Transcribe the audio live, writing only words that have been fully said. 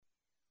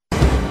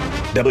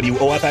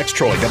WOFX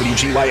Troy,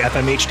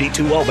 WGY-FM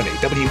HD2 Albany,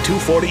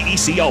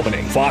 W240 EC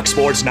Albany, Fox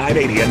Sports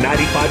 980 and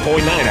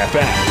 95.9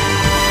 FM.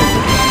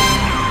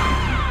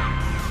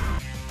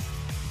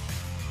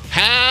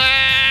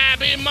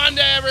 Happy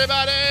Monday,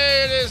 everybody.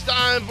 It is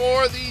time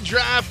for the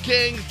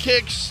DraftKings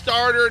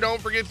Kickstarter. Don't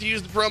forget to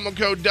use the promo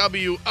code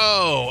WOFX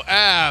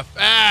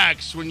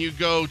when you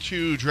go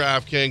to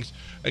DraftKings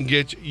and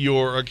get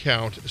your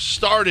account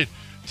started.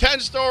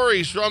 10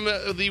 stories from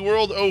the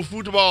world of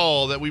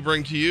football that we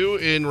bring to you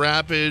in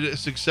rapid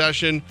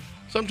succession,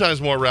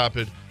 sometimes more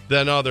rapid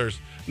than others.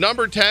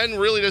 Number 10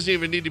 really doesn't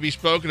even need to be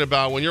spoken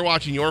about when you're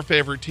watching your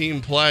favorite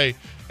team play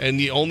and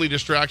the only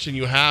distraction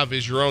you have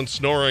is your own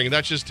snoring.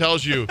 That just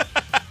tells you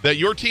that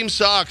your team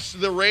sucks.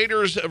 The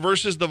Raiders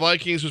versus the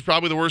Vikings was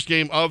probably the worst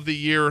game of the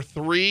year.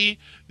 3-0,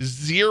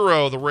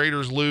 the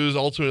Raiders lose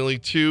ultimately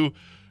to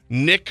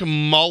Nick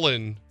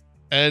Mullen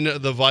and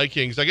the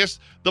Vikings. I guess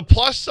the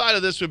plus side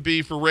of this would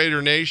be for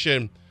Raider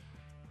Nation,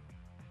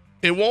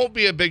 it won't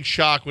be a big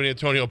shock when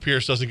Antonio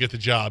Pierce doesn't get the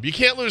job. You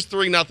can't lose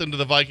 3-0 to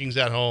the Vikings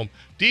at home.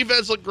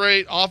 Defense looked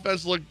great.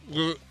 Offense looked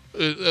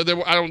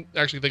I don't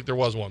actually think there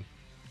was one.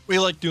 We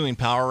like doing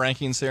power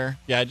rankings here.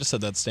 Yeah, I just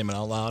said that statement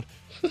out loud.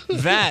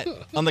 That,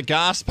 on the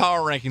Goss power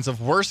rankings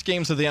of worst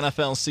games of the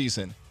NFL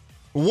season,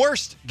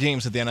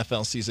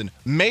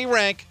 may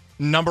rank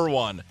number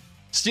 1.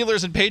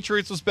 Steelers and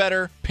Patriots was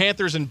better.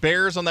 Panthers and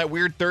Bears on that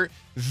weird third.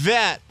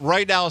 That,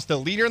 right now, is the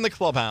leader in the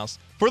clubhouse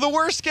for the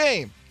worst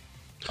game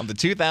of the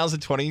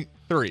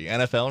 2023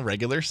 NFL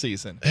regular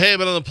season. Hey,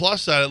 but on the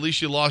plus side, at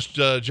least you lost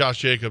Josh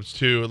Jacobs,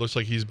 too. It looks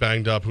like he's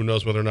banged up. Who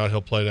knows whether or not he'll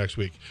play next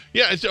week.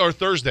 Yeah, or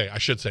Thursday, I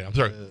should say. I'm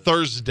sorry,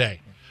 Thursday.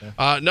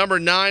 Number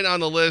 9 on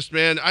the list,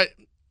 man.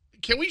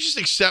 Can we just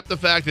accept the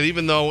fact that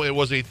even though it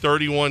was a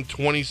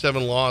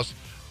 31-27 loss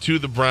to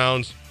the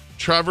Browns,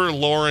 Trevor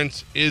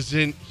Lawrence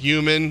isn't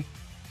human?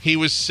 He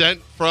was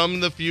sent from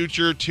the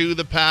future to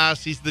the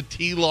past. He's the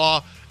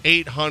T-Law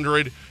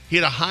 800. He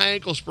had a high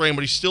ankle sprain,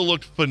 but he still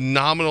looked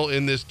phenomenal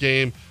in this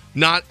game.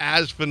 Not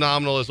as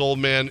phenomenal as old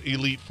man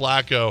Elite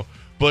Flacco,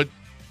 but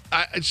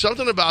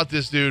something about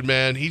this dude,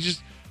 man. He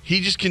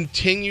just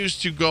continues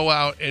to go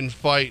out and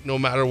fight no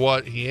matter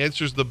what. He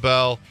answers the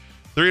bell.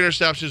 3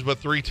 interceptions, but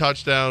 3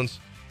 touchdowns.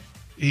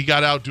 He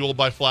got out-dueled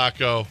by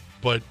Flacco,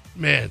 but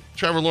man,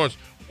 Trevor Lawrence,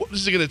 what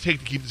is it going to take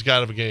to keep this guy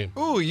out of a game?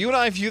 Ooh, you and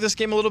I view this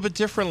game a little bit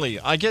differently.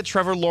 I get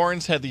Trevor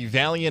Lawrence had the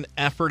valiant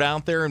effort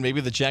out there, and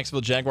maybe the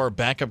Jacksonville Jaguar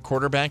backup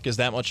quarterback is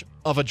that much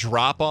of a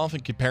drop-off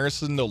in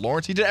comparison to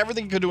Lawrence. He did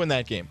everything he could do in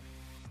that game.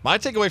 My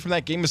takeaway from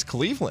that game is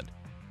Cleveland.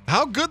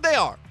 How good they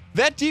are.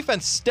 That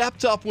defense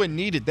stepped up when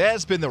needed. That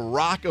has been the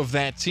rock of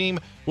that team.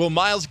 Will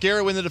Myles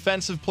Garrett win the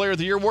Defensive Player of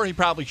the Year award? He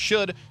probably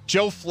should.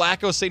 Joe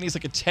Flacco saying he's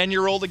like a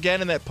 10-year-old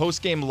again in that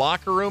post-game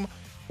locker room.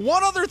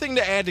 One other thing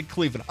to add to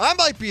Cleveland. I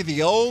might be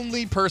the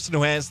only person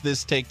who has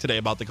this take today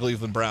about the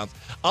Cleveland Browns.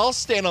 I'll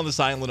stand on this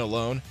island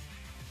alone.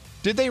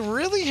 Did they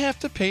really have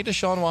to pay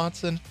Deshaun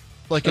Watson?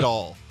 Like at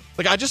all?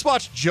 Like, I just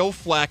watched Joe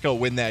Flacco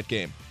win that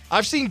game.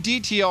 I've seen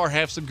DTR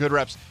have some good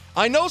reps.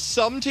 I know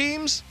some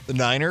teams, the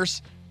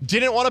Niners,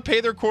 didn't want to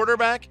pay their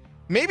quarterback.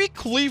 Maybe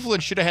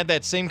Cleveland should have had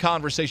that same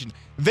conversation.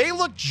 They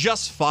look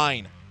just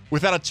fine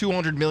without a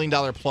 $200 million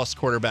plus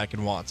quarterback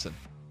in Watson.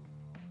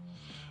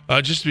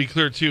 Just to be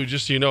clear, too,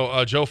 just so you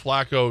know, Joe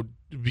Flacco,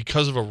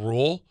 because of a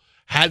rule,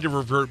 had to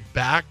revert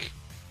back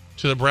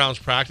to the Browns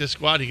practice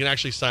squad. He can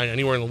actually sign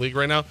anywhere in the league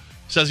right now.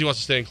 Says he wants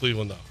to stay in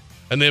Cleveland, though.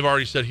 And they've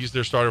already said he's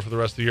their starter for the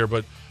rest of the year.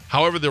 But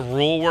however the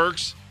rule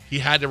works, he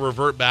had to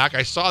revert back.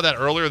 I saw that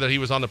earlier that he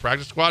was on the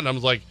practice squad, and I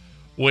was like,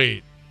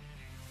 wait,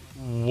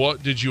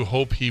 what did you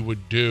hope he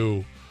would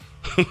do?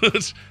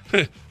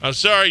 I'm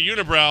sorry,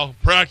 Unibrow,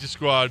 practice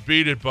squad,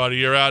 beat it, buddy.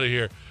 You're out of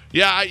here.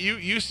 Yeah,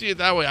 you see it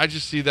that way. I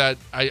just see that.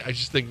 I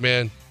just think,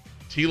 man,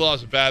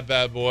 T-Law's a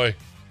bad boy.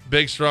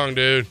 Big, strong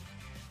dude.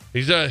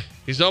 He's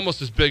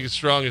almost as big and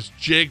strong as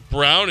Jake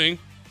Browning.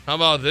 How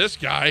about this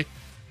guy?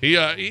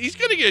 He's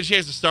going to get a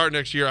chance to start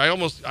next year.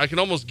 I can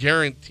almost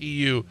guarantee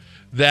you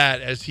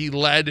that, as he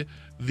led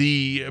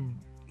the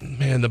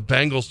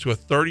Bengals to a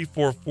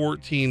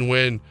 34-14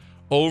 win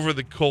over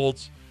the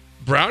Colts.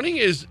 Browning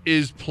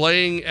is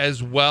playing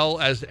as well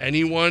as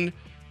anyone.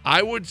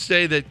 I would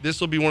say that this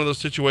will be one of those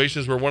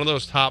situations where one of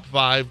those top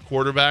 5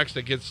 quarterbacks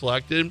that gets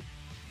selected,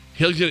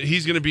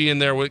 he's going to be in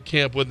there with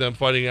camp with them,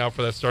 fighting out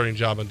for that starting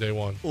job on day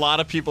one. A lot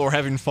of people are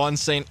having fun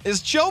saying,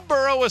 is Joe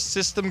Burrow a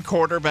system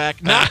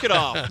quarterback? Knock it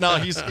off. No,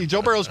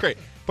 Joe Burrow's great.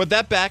 But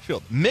that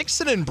backfield,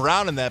 Mixon and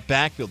Brown in that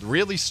backfield,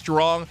 really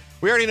strong.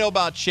 We already know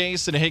about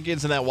Chase and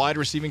Higgins and that wide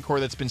receiving core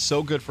that's been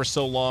so good for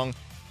so long.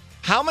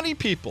 How many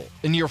people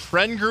in your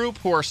friend group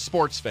who are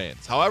sports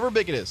fans, however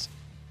big it is,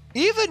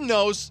 even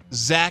knows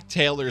Zach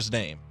Taylor's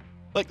name?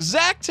 Like,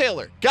 Zach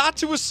Taylor got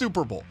to a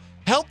Super Bowl,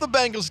 helped the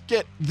Bengals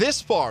get this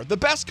far, the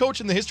best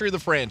coach in the history of the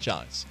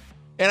franchise.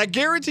 And I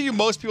guarantee you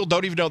most people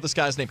don't even know this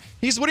guy's name.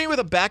 He's winning with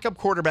a backup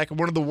quarterback and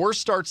one of the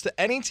worst starts to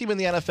any team in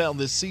the NFL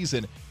this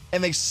season.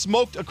 And they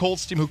smoked a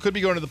Colts team who could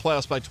be going to the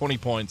playoffs by 20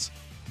 points.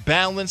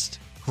 Balanced,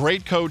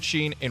 great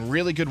coaching, and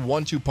really good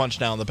 1-2 punch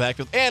now in the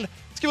backfield. And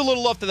it's give a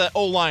little love to that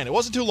O-line. It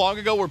wasn't too long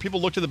ago where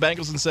people looked at the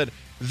Bengals and said,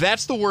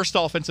 that's the worst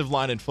offensive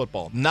line in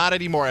football. Not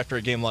anymore after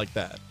a game like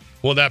that.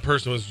 Well, that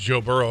person was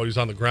Joe Burrow. He was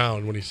on the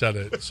ground when he said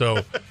it.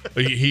 So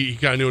he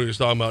kind of knew what he was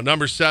talking about.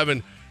 Number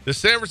 7, the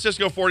San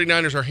Francisco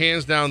 49ers are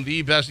hands down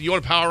the best. You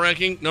want a power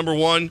ranking? Number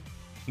 1,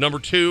 number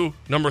 2,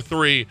 number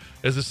 3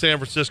 is the San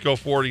Francisco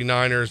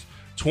 49ers.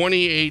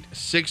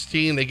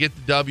 28-16. They get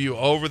the W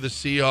over the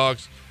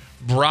Seahawks.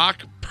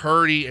 Brock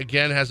Purdy,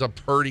 again, has a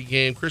Purdy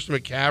game. Christian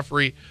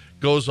McCaffrey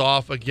goes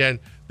off again.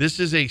 This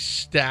is a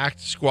stacked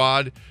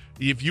squad.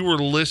 If you were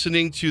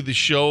listening to the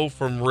show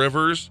from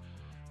Rivers,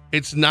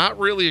 it's not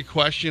really a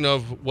question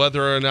of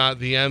whether or not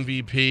the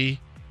MVP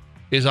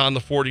is on the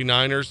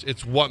 49ers.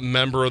 It's what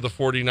member of the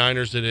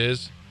 49ers it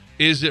is.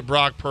 Is it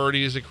Brock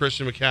Purdy? Is it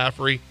Christian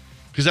McCaffrey?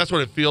 Because that's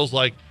what it feels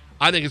like.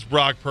 I think it's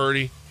Brock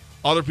Purdy.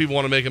 Other people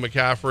want to make it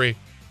McCaffrey.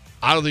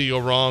 I don't think you go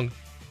wrong.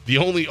 The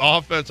only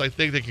offense I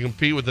think that can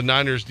compete with the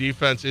Niners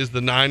defense is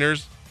the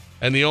Niners.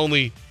 And the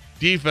only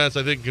defense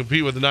I think can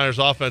compete with the Niners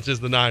offense is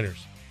the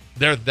Niners.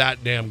 They're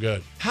that damn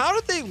good. How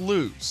did they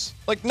lose?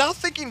 Like, now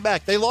thinking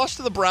back, they lost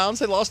to the Browns.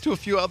 They lost to a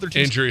few other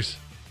teams. Injuries.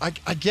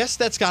 I guess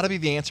that's got to be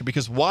the answer,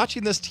 because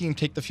watching this team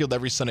take the field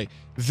every Sunday,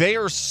 they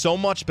are so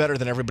much better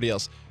than everybody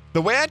else.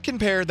 The way I'd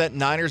compare that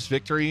Niners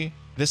victory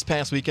this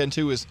past weekend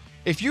to is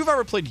if you've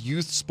ever played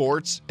youth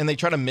sports and they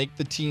try to make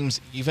the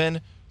teams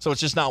even, so it's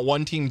just not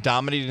one team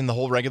dominating the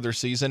whole regular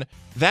season,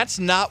 that's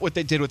not what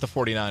they did with the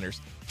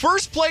 49ers.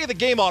 First play of the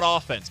game on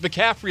offense,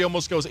 McCaffrey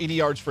almost goes 80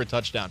 yards for a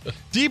touchdown.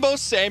 Deebo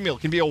Samuel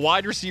can be a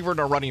wide receiver and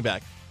a running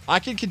back. I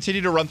can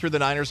continue to run through the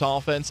Niners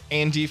offense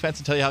and defense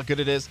and tell you how good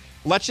it is.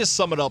 Let's just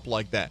sum it up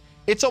like that.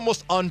 It's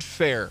almost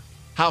unfair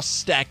how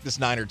stacked this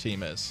Niner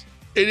team is.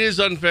 It is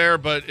unfair,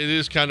 but it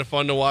is kind of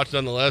fun to watch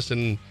nonetheless.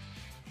 And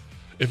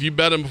if you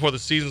bet them before the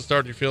season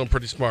started, you're feeling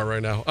pretty smart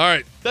right now. All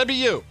right. That'd be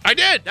you. I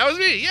did. That was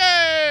me.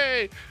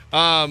 Yay!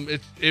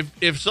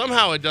 If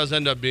somehow it does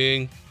end up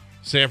being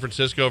San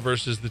Francisco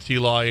versus the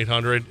T-Law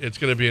 800, it's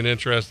going to be an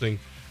interesting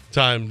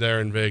time there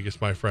in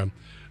Vegas, my friend.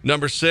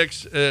 Number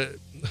 6, the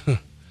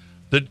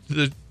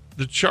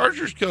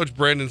Chargers coach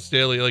Brandon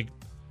Staley, like,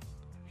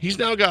 he's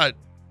now got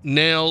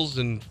nails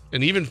and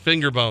even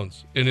finger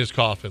bones in his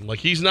coffin. Like,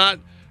 he's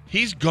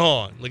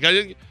gone. Like,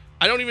 I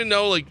don't even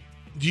know, like,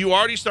 do you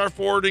already start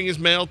forwarding his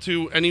mail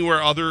to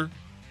anywhere other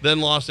than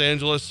Los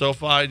Angeles,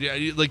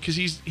 SoFi? Like, because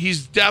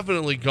he's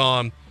definitely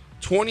gone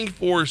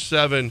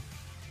 24/7.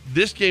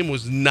 This game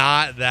was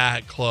not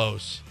that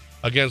close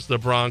against the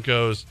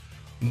Broncos.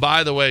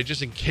 By the way,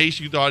 just in case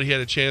you thought he had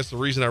a chance, the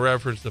reason I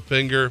referenced the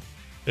finger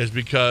is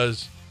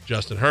because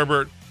Justin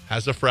Herbert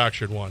has a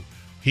fractured one.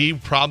 He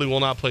probably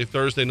will not play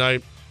Thursday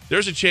night.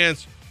 There's a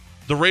chance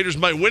the Raiders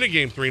might win a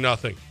game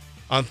 3-0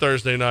 on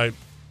Thursday night.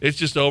 It's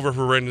just over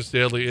for Brandon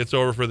Staley. It's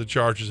over for the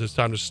Chargers. It's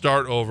time to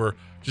start over.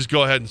 Just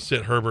go ahead and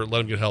sit Herbert.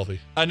 Let him get healthy.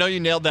 I know you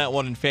nailed that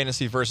one in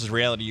fantasy versus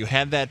reality. You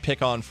had that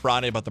pick on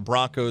Friday about the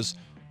Broncos.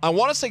 I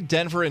want to say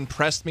Denver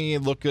impressed me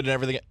and looked good and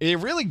everything. It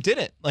really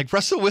didn't. Like,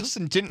 Russell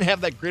Wilson didn't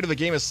have that great of a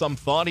game as some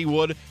thought he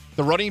would.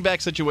 The running back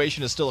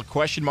situation is still a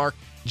question mark.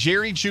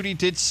 Jerry Jeudy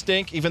did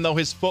stink, even though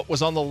his foot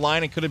was on the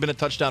line and could have been a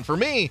touchdown for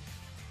me.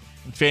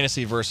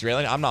 Fantasy versus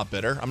reality. I'm not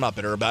bitter. I'm not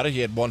bitter about it. He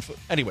had one foot.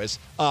 Anyways,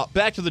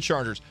 back to the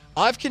Chargers.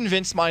 I've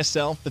convinced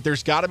myself that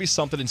there's got to be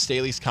something in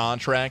Staley's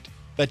contract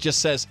that just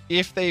says,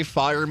 if they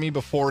fire me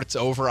before it's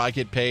over, I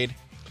get paid.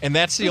 And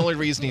that's the only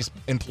reason he's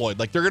employed.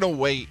 Like, they're going to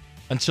wait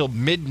until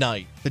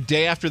midnight, the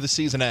day after the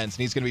season ends,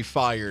 and he's going to be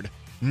fired.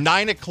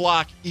 9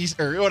 o'clock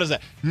Eastern, what is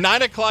that?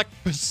 9 o'clock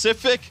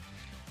Pacific,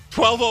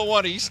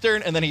 12:01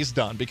 Eastern, and then he's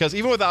done. Because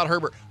even without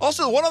Herbert.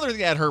 Also, one other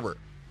thing at Herbert.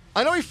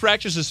 I know he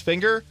fractures his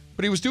finger,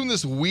 but he was doing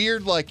this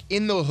weird, like,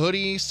 in the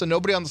hoodie, so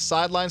nobody on the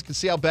sidelines could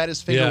see how bad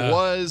his finger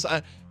was.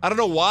 I don't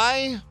know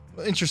why.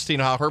 Interesting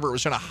how Herbert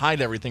was trying to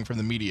hide everything from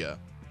the media.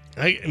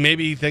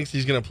 Maybe he thinks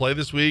he's going to play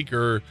this week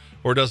or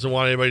doesn't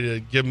want anybody to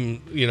give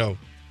him,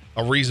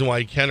 a reason why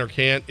he can or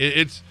can't.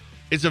 It's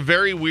a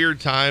very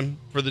weird time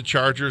for the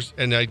Chargers,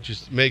 and it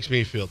just makes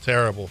me feel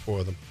terrible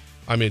for them.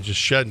 I mean, just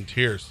shedding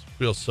tears.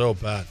 Feels so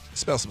bad.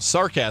 Smell some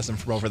sarcasm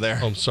from over there.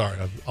 Oh, I'm sorry.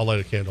 I'll light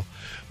a candle.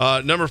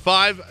 Number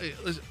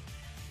 5,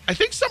 I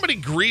think somebody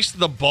greased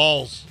the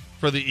balls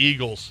for the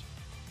Eagles.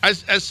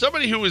 As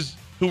somebody who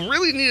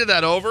really needed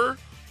that over,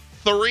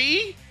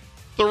 three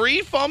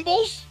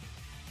fumbles.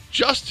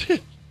 Justin,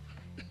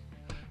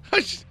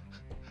 Jalen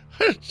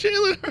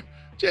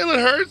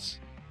Hurts,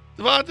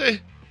 Devontae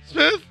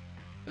Smith,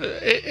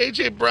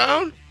 A.J.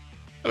 Brown.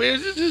 I mean,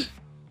 is this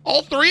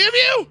all three of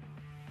you?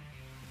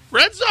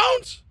 Red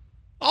zones?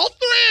 All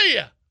three of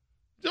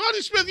you.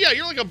 Devontae Smith, yeah,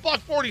 you're like a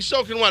 $140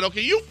 soaking wet.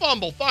 Okay, you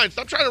fumble, fine.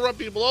 Stop trying to run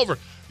people over.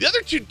 The other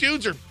two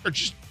dudes are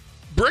just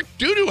brick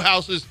doo-doo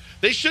houses.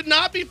 They should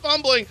not be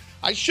fumbling.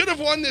 I should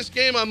have won this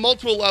game on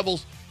multiple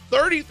levels.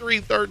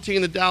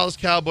 33-13, the Dallas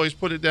Cowboys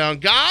put it down.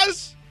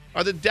 Guys,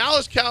 are the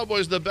Dallas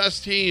Cowboys the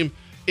best team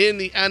in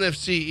the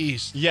NFC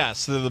East?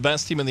 Yes, they're the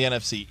best team in the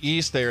NFC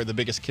East. They are the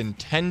biggest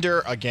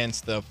contender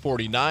against the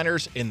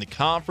 49ers in the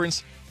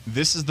conference.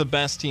 This is the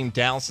best team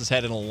Dallas has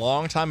had in a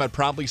long time. I'd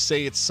probably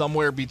say it's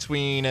somewhere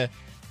between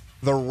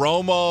the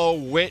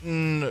Romo,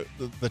 Witten,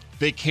 the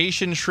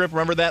vacation trip.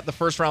 Remember that? The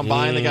first round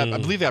bye, and I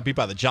believe they got beat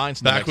by the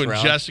Giants in the Back next when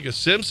round. Jessica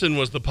Simpson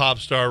was the pop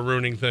star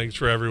ruining things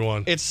for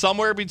everyone. It's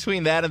somewhere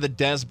between that and the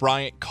Dez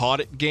Bryant caught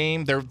it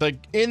game. They're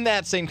in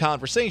that same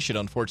conversation.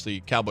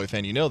 Unfortunately, Cowboy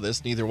fan, you know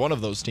this. Neither one of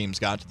those teams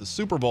got to the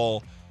Super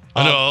Bowl.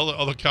 I know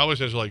all the Cowboys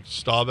fans are like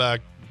Staubach,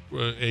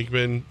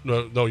 Aikman.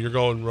 No, you're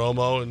going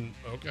Romo, and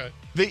okay.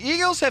 The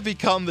Eagles have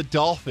become the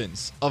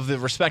Dolphins of the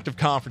respective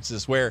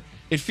conferences, where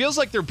it feels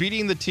like they're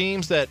beating the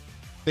teams that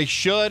they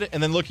should,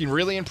 and then looking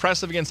really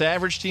impressive against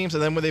average teams,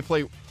 and then when they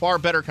play far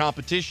better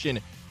competition,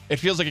 it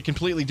feels like a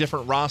completely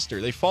different roster.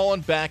 They've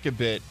fallen back a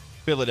bit,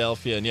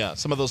 Philadelphia, and yeah,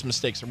 some of those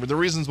mistakes were the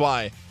reasons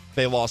why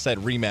they lost that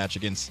rematch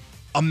against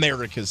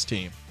America's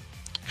team.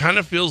 Kind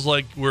of feels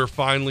like we're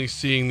finally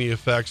seeing the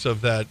effects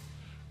of that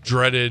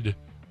dreaded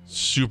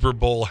Super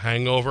Bowl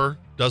hangover,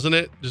 doesn't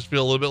it? Just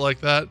feel a little bit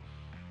like that?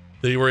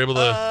 That you were able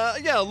to...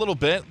 Yeah, a little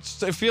bit.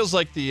 It feels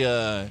like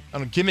I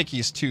don't know, gimmicky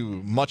is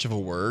too much of a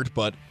word,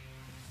 but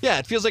yeah,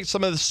 it feels like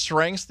some of the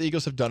strengths the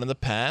Eagles have done in the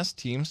past,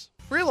 teams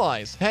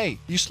realize, hey,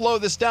 you slow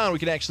this down, we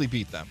can actually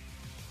beat them.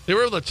 They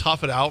were able to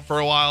tough it out for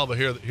a while, but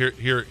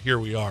here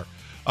we are.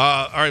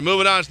 All right,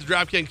 moving on. It's the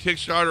DraftKings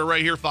Kickstarter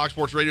right here, Fox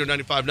Sports Radio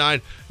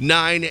 95.9,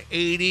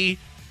 980.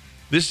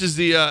 This is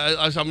the,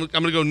 I'm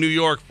going to go New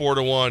York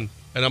 4-1,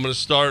 and I'm going to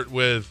start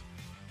with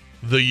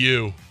the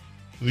U.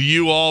 The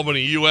U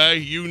Albany,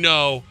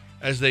 UA,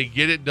 as they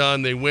get it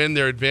done, they win.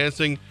 They're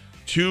advancing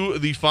to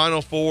the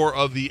Final Four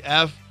of the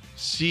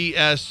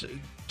FCS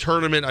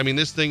tournament. I mean,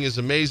 this thing is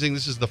amazing.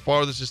 This is the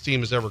farthest this team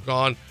has ever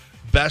gone.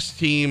 Best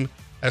team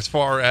as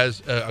far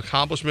as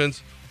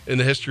accomplishments in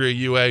the history of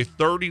UA.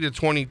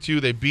 30-22,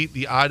 they beat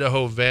the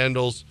Idaho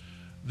Vandals.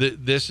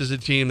 This is a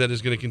team that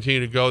is going to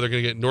continue to go. They're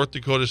going to get North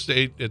Dakota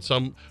State at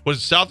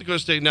South Dakota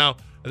State now,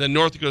 and then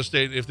North Dakota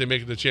State if they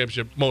make it to the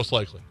championship, most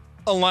likely.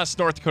 Unless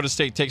North Dakota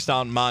State takes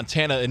down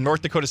Montana and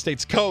North Dakota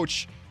State's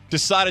coach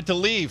decided to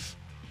leave.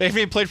 They haven't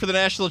even played for the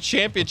national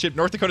championship.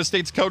 North Dakota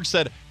State's coach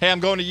said, hey, I'm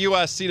going to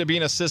USC to be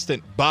an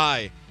assistant.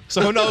 Bye.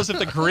 So who knows if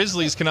the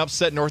Grizzlies can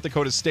upset North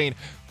Dakota State.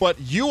 But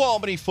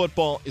Albany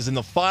football is in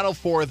the Final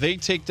Four. They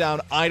take down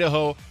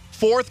Idaho.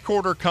 Fourth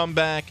quarter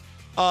comeback.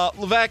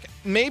 Levac,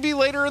 maybe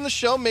later in the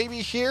show,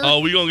 maybe here. Oh,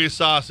 we're going to get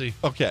saucy.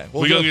 Okay.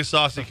 We're going to get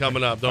saucy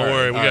coming up. Don't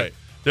worry. Right.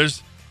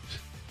 There's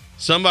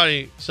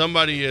somebody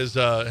has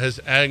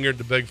angered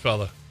the big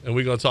fella, and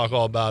we're going to talk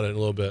all about it in a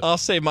little bit. I'll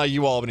save my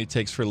Albany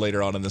takes for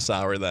later on in this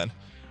hour then.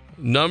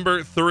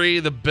 Number 3,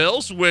 the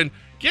Bills win.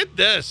 Get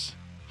this.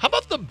 How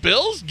about the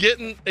Bills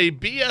getting a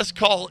BS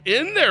call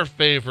in their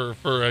favor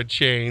for a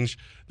change?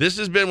 This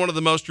has been one of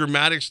the most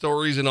dramatic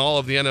stories in all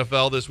of the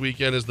NFL this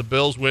weekend as the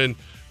Bills win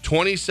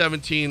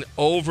 2017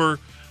 over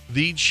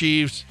the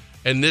Chiefs.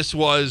 And this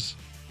was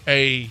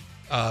a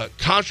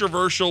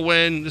controversial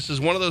win. This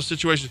is one of those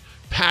situations.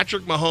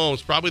 Patrick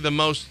Mahomes, probably the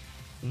most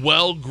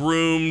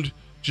well-groomed,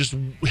 just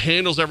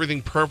handles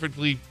everything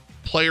perfectly,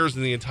 players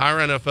in the entire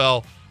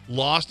NFL,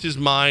 lost his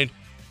mind.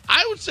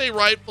 I would say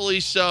rightfully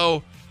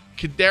so.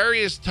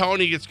 Kadarius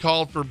Toney gets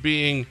called for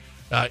being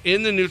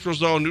in the neutral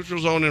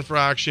zone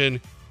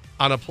infraction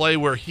on a play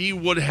where he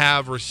would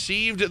have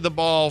received the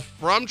ball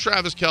from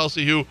Travis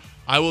Kelce, who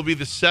I will be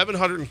the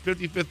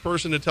 755th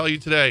person to tell you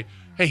today,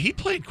 hey, he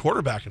played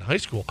quarterback in high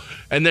school.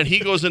 And then he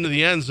goes into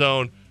the end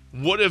zone,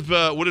 would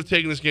have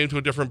taken this game to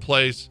a different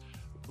place.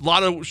 A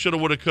lot of shoulda,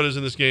 woulda, couldas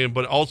in this game,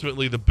 but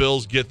ultimately the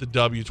Bills get the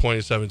W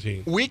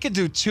 2017. We could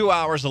do 2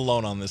 hours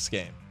alone on this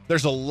game.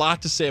 There's a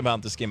lot to say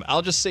about this game.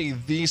 I'll just say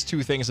these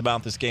two things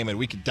about this game, and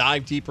we could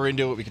dive deeper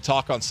into it. We could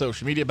talk on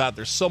social media about it.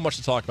 There's so much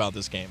to talk about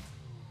this game.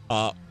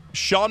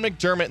 Sean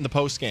McDermott in the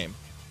postgame.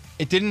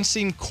 It didn't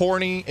seem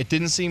corny. It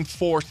didn't seem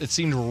forced. It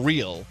seemed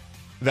real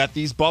that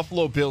these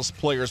Buffalo Bills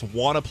players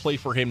want to play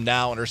for him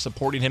now and are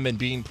supporting him and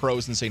being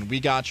pros and saying, we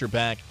got your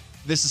back.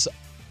 This is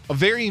a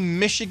very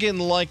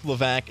Michigan-like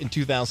Levac in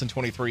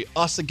 2023.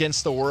 Us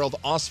against the world,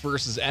 us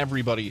versus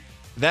everybody.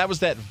 That was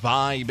that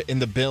vibe in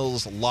the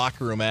Bills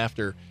locker room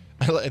after.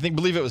 I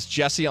believe it was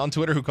Jesse on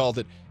Twitter who called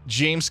it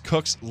James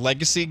Cook's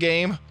legacy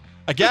game.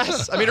 I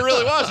guess. I mean, it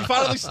really was. He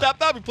finally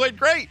stepped up. He played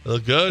great.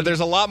 Look good. But there's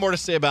a lot more to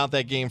say about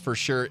that game for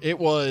sure. It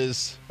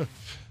was...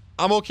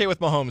 I'm okay with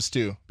Mahomes,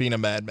 too, being a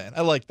madman.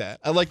 I like that.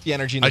 I like the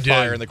energy and the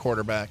fire in the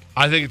quarterback.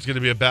 I think it's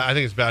going to be I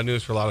think it's bad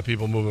news for a lot of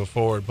people moving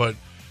forward. But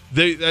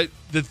the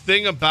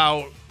thing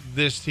about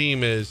this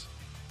team is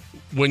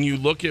when you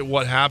look at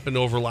what happened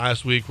over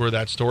last week where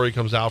that story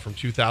comes out from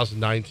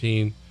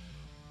 2019,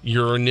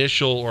 your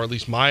initial, or at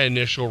least my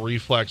initial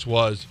reflex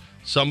was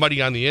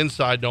somebody on the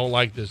inside don't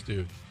like this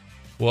dude.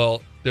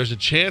 Well, there's a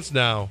chance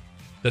now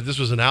that this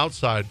was an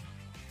outside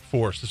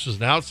force. This was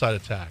an outside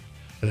attack.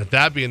 And if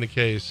that being the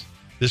case,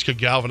 this could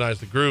galvanize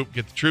the group,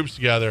 get the troops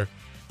together,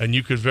 and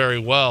you could very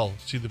well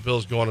see the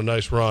Bills go on a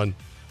nice run.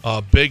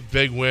 Big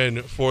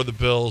win for the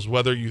Bills.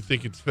 Whether you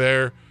think it's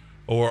fair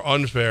or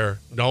unfair,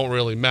 don't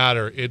really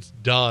matter. It's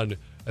done,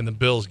 and the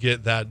Bills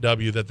get that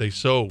W that they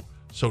so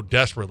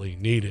desperately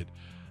needed.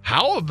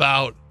 How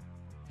about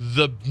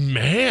the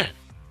man,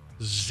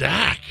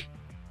 Zach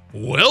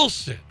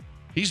Wilson?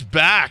 He's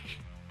back.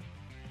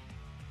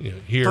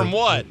 Here. From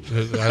what?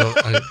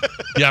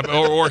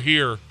 Or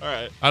here. All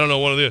right. I don't know,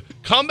 one of the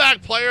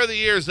comeback player of the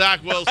year,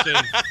 Zach Wilson.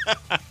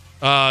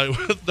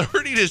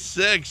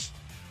 30-6,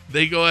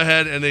 they go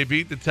ahead and they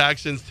beat the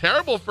Texans.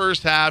 Terrible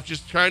first half,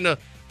 just trying to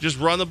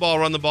run the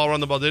ball.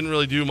 Didn't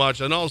really do much.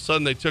 And all of a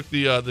sudden, they took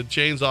the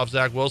chains off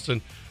Zach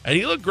Wilson, and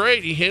he looked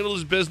great. He handled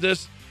his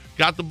business,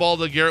 got the ball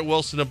to Garrett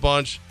Wilson a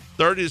bunch.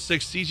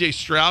 30-6, C.J.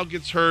 Stroud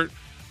gets hurt.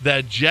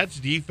 That Jets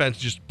defense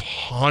just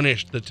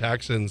punished the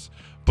Texans.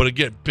 But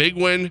again, big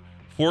win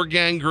for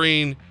Gang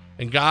Green.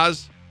 And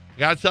guys, I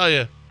got to tell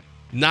you,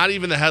 not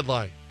even the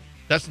headline.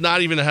 That's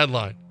not even the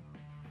headline.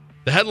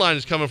 The headline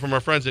is coming from our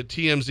friends at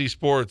TMZ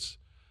Sports,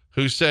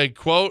 who say,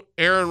 quote,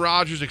 Aaron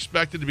Rodgers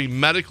expected to be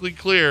medically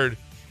cleared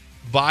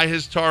by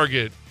his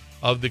target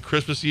of the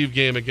Christmas Eve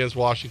game against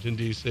Washington,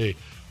 D.C.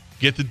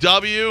 Get the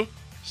W,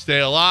 stay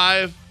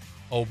alive.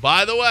 Oh,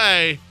 by the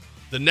way,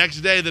 the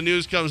next day the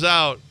news comes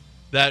out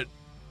that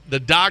the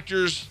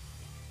doctors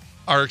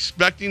are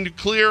expecting to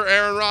clear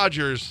Aaron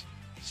Rodgers,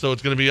 so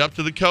it's going to be up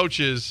to the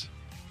coaches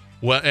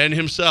and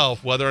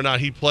himself whether or not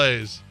he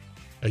plays,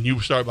 and you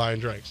start buying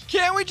drinks.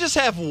 Can't we just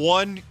have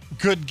one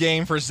good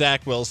game for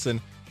Zach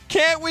Wilson?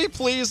 Can't we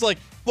please? Look,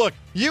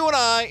 you and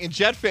I, and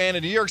Jet fan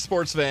and New York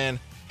sports fan,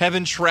 have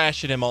been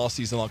trashing him all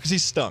season long because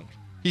he's stunk.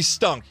 He's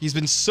stunk. He's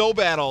been so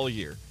bad all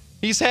year.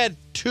 He's had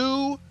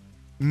 2,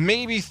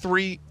 maybe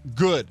 3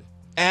 good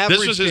average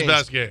This was his games,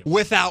 best game.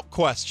 without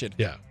question.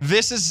 Yeah.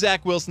 This is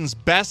Zach Wilson's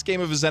best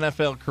game of his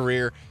NFL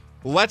career.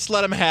 Let's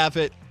let him have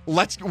it.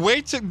 Let's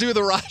wait to do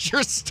the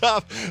Rodgers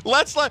stuff.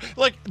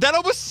 That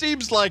almost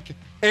seems like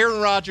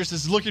Aaron Rodgers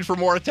is looking for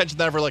more attention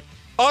than ever. Like,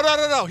 oh,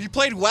 no. He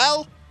played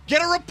well?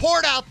 Get a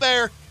report out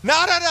there.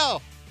 No.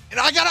 And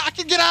I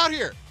can get out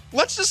here.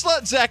 Let's just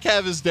let Zach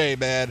have his day,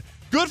 man.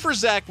 Good for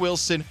Zach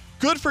Wilson.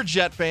 Good for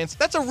Jet fans.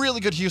 That's a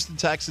really good Houston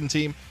Texan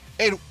team.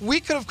 And we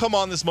could have come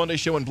on this Monday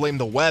show and blamed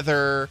the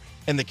weather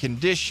and the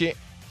condition.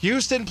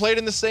 Houston played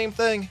in the same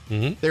thing.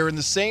 Mm-hmm. They were in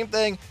the same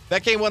thing.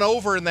 That game went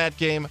over in that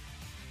game.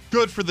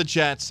 Good for the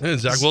Jets. And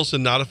Zach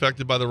Wilson not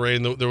affected by the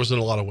rain. There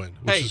wasn't a lot of wind,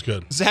 which is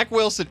good. Zach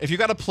Wilson, if you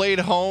got to play at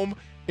home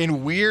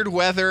in weird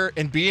weather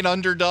and be an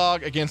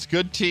underdog against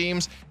good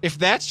teams, if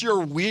that's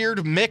your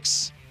weird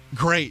mix,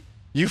 great.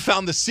 You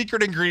found the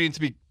secret ingredient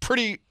to be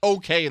pretty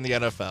okay in the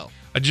NFL.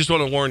 I just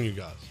want to warn you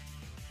guys.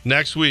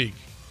 Next week,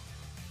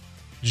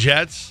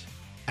 Jets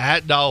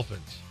at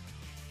Dolphins.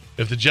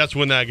 If the Jets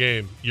win that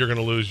game, you're going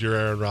to lose your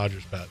Aaron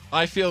Rodgers bet.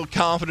 I feel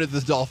confident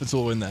the Dolphins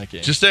will win that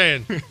game. Just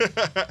saying.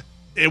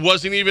 It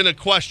wasn't even a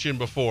question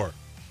before.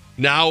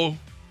 Now,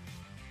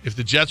 if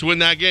the Jets win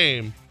that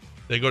game,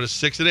 they go to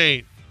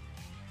 6-8.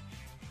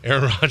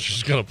 Aaron Rodgers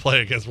is going to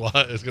play against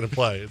what is going to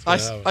play.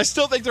 I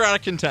still think they're out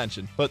of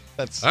contention, but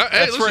that's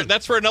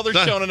for another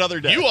show and another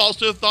day. You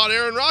also thought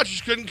Aaron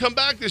Rodgers couldn't come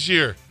back this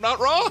year. Not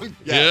wrong.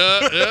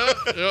 Yeah.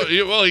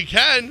 Well, he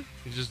can.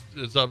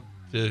 It's up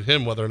to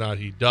him whether or not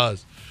he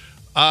does.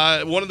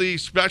 One of the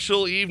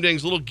special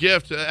evenings, little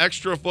gift,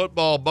 extra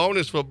football,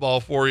 bonus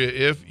football for you,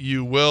 if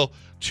you will.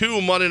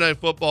 2 Monday Night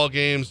Football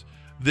games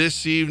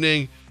this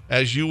evening,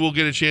 as you will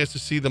get a chance to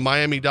see the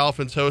Miami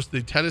Dolphins host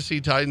the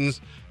Tennessee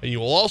Titans, and you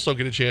will also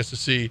get a chance to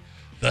see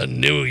the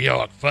New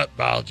York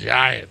Football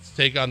Giants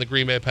take on the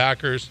Green Bay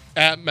Packers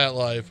at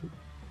MetLife.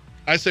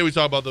 I say we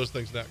talk about those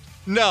things next.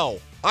 No,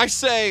 I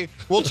say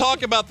we'll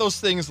talk about those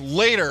things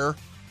later,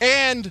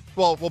 and,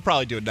 well, we'll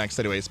probably do it next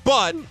anyways,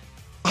 but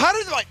how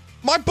did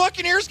my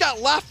Buccaneers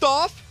got left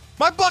off?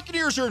 My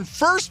Buccaneers are in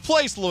first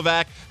place,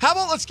 Levac. How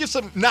about let's give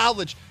some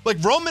knowledge?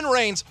 Like Roman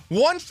Reigns,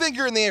 one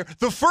finger in the air.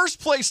 The first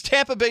place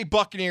Tampa Bay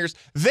Buccaneers,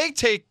 they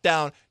take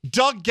down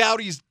Doug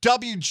Gowdy's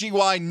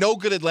WGY, no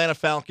good Atlanta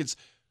Falcons.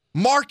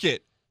 Mark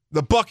it.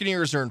 The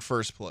Buccaneers are in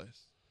first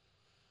place.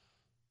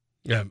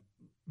 Yeah,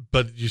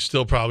 but you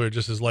still probably are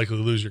just as likely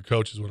to lose your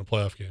coach as win a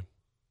playoff game.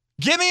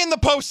 Give me in the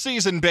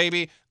postseason,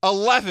 baby.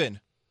 11.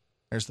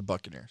 There's the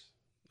Buccaneers.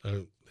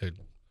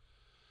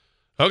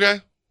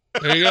 Okay.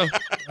 There you go.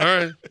 All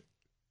right.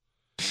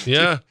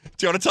 Yeah.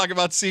 Do you want to talk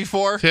about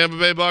C4? Tampa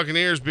Bay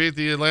Buccaneers beat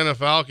the Atlanta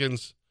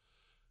Falcons.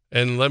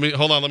 And let me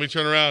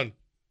turn around.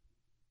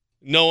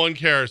 No one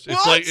cares.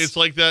 It's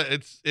like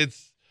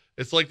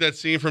that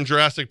scene from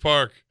Jurassic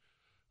Park.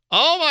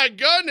 Oh my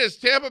goodness,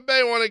 Tampa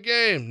Bay won a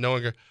game. No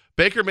one cares.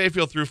 Baker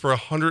Mayfield threw for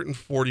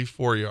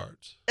 144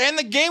 yards. And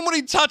the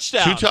game-winning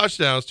touchdown. 2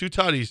 touchdowns, 2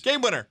 tutties.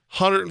 Game winner.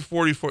 14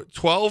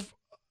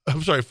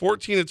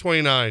 to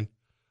 29.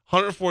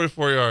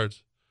 144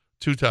 yards,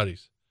 2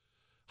 tutties.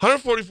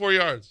 144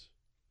 yards.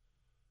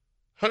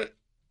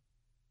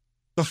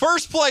 The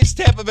first place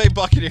Tampa Bay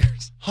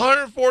Buccaneers.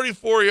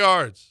 144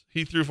 yards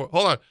he threw for.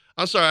 Hold on.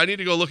 I'm sorry. I need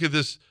to go look at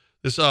this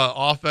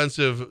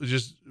offensive,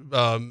 just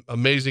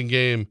amazing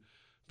game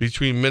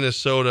between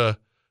Minnesota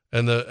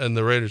and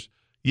the Raiders.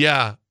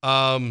 Yeah.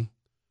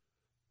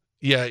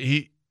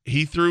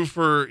 He threw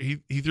for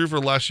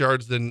less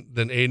yards than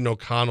Aiden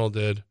O'Connell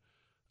did.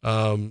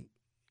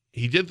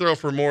 He did throw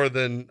for more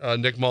than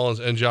Nick Mullins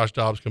and Josh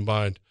Dobbs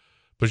combined.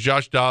 But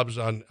Josh Dobbs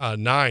on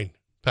 9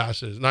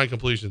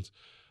 completions,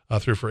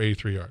 threw for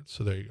 83 yards.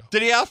 So there you go.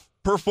 Did he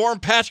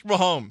outperform Patrick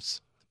Mahomes?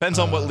 Depends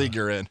on what league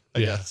you're in, I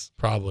guess.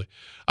 Probably.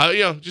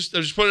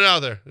 Just put it out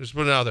there. Just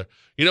put it out there.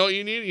 You know what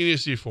you need? You need a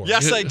C4.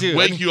 Yes, I do.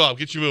 Wake you up.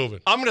 Get you moving.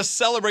 I'm going to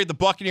celebrate the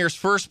Buccaneers'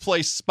 first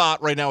place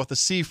spot right now with the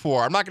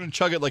C4. I'm not going to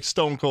chug it like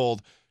Stone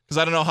Cold because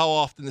I don't know how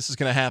often this is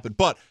going to happen.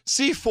 But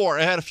C4,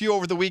 I had a few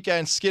over the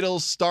weekend.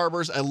 Skittles,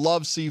 Starburst. I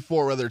love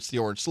C4, whether it's the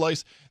orange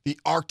slice, the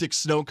Arctic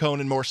snow cone,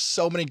 and more.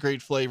 So many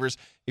great flavors.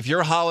 If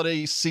your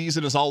holiday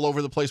season is all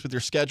over the place with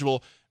your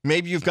schedule,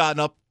 maybe you've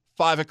gotten up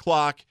 5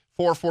 o'clock,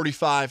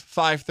 4:45,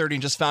 5:30,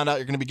 and just found out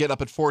you're going to be getting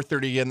up at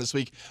 4:30 again this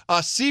week.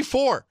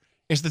 C4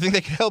 is the thing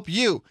that can help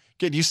you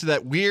get used to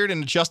that weird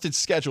and adjusted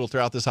schedule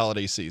throughout this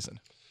holiday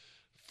season.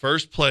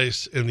 First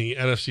place in the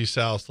NFC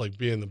South, like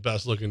being the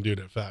best looking dude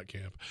at Fat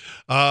Camp.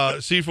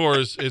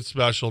 C4 it's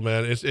special,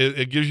 man.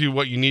 It gives you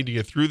what you need to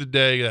get through the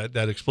day.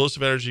 That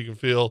explosive energy you can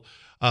feel.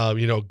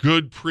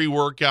 Good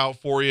pre-workout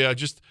for you.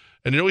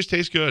 And it always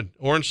tastes good.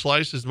 Orange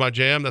slice is my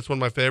jam. That's one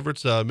of my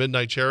favorites.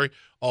 Midnight cherry,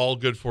 all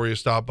good for you.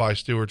 Stop by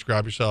Stewart's,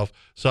 grab yourself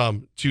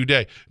some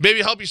today.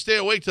 Maybe help you stay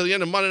awake till the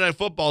end of Monday Night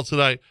Football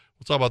tonight.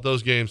 We'll talk about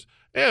those games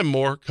and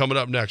more coming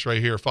up next right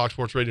here, Fox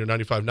Sports Radio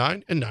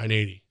 95.9 and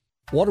 980.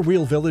 Water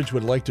Wheel Village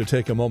would like to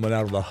take a moment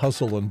out of the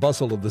hustle and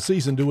bustle of the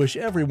season to wish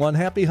everyone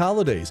happy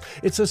holidays.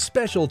 It's a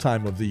special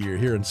time of the year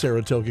here in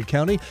Saratoga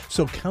County,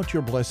 so count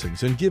your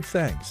blessings and give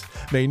thanks.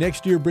 May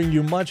next year bring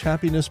you much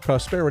happiness,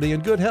 prosperity,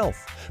 and good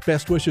health.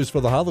 Best wishes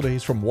for the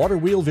holidays from Water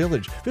Wheel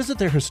Village. Visit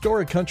their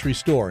historic country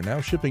store,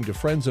 now shipping to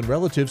friends and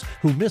relatives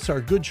who miss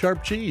our good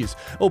sharp cheese.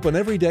 Open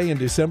every day in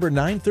December,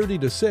 9:30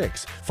 to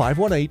 6.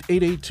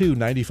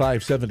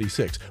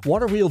 518-882-9576.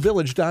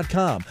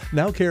 WaterWheelVillage.com,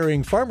 now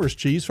carrying farmer's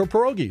cheese for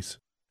pierogies.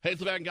 Hey,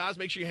 it's Levac and Guys.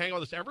 Make sure you hang on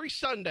with us every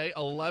Sunday,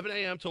 11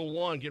 a.m. till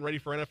 1, getting ready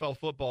for NFL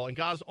football. And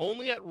Guys,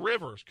 only at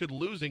Rivers could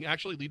losing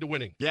actually lead to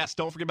winning. Yes,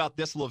 don't forget about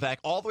this, Levac.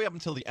 All the way up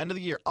until the end of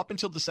the year, up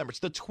until December. It's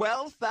the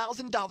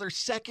 $12,000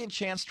 second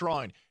chance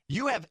drawing.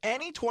 You have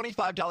any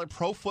 $25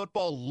 pro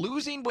football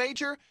losing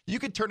wager, you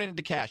can turn it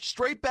into cash.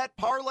 Straight bet,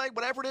 parlay,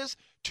 whatever it is,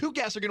 2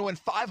 guests are going to win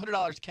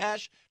 $500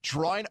 cash.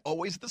 Drawing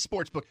always at the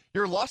sportsbook.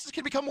 Your losses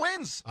can become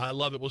wins. I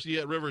love it. We'll see you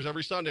at Rivers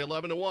every Sunday,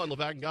 11 to 1.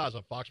 Levac and Guys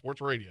on Fox Sports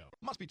Radio.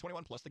 Must be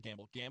 21 plus to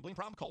gamble. Gambling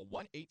problem? Call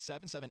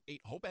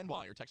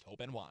 1-877-8-HOPE-NY or text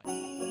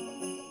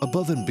HOPE-NY.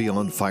 Above and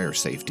Beyond Fire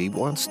Safety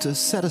wants to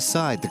set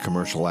aside the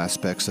commercial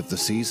aspects of the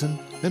season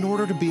in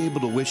order to be able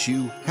to wish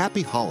you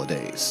happy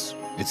holidays.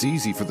 It's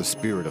easy for the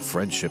spirit of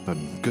friendship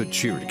and good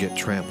cheer to get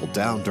trampled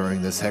down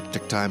during this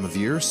hectic time of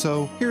year,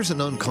 so here's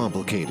an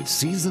uncomplicated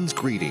season's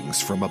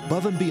greetings from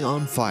Above and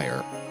Beyond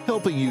Fire,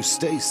 helping you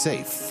stay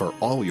safe for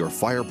all your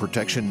fire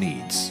protection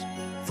needs.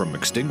 From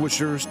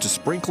extinguishers to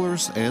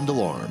sprinklers and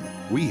alarm,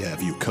 we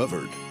have you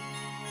covered.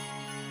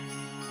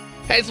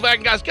 Hey, it's Levac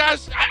and Guys.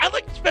 Guys, I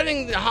like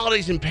spending the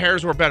holidays in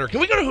pairs or better. Can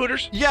we go to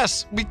Hooters?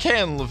 Yes, we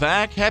can,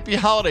 Levac. Happy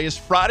holidays.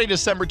 Friday,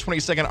 December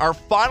 22nd, our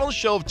final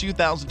show of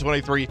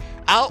 2023,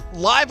 out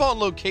live on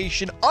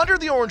location under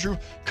the orange roof.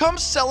 Come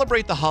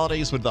celebrate the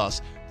holidays with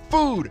us.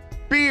 Food,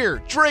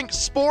 beer, drink,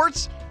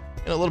 sports,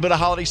 and a little bit of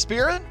holiday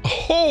spirit.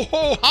 Ho,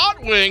 ho,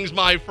 hot wings,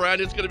 my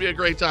friend. It's going to be a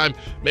great time.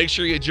 Make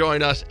sure you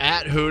join us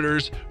at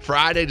Hooters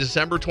Friday,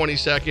 December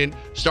 22nd,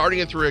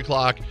 starting at 3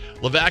 o'clock.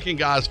 Levac and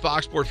Guys,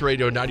 Fox Sports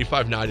Radio,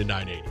 95.9 and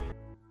 980.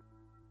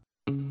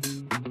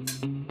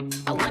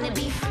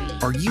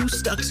 Are you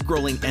stuck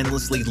scrolling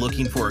endlessly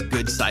looking for a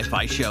good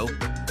sci-fi show?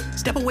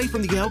 Step away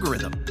from the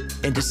algorithm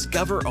and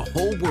discover a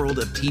whole world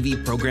of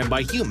TV programmed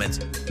by humans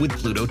with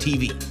Pluto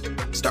TV.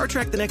 Star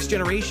Trek: The Next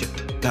Generation,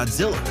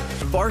 Godzilla,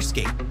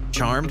 Farscape,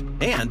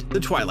 Charmed, and The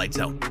Twilight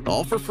Zone,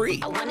 all for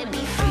free.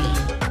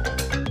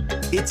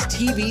 It's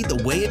TV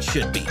the way it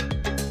should be.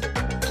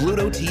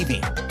 Pluto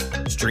TV.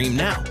 Stream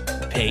now,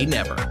 pay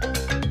never.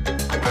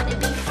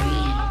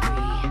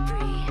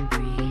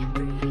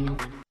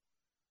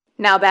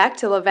 Now back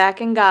to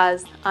Levac and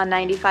Gaz on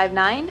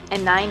 95.9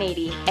 and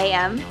 980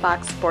 AM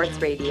Fox Sports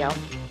Radio.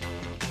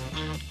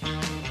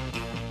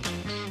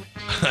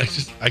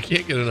 I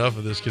can't get enough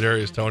of this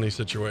Kadarius Toney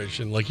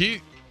situation. Like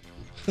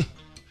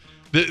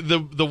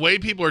the way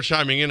people are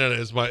chiming in on it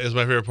is my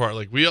favorite part.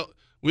 Like we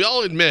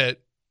all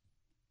admit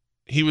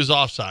he was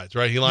offsides,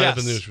 right? He lined up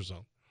in the neutral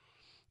zone.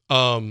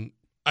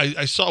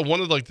 I saw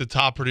one of the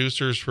top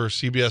producers for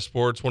CBS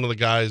Sports, one of the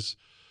guys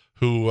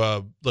who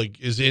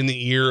is in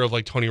the ear of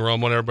Tony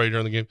Romo and everybody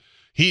during the game.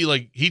 He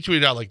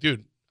tweeted out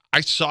dude,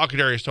 I saw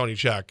Kadarius Toney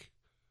check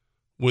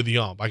with the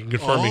ump. I can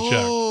confirm he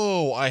checked.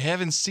 Oh, I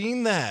haven't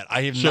seen that.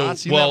 I have not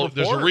seen that Well,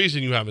 before. there's a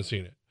reason you haven't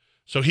seen it.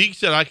 So he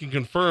said, I can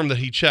confirm that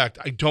he checked.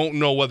 I don't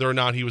know whether or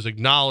not he was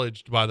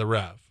acknowledged by the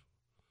ref.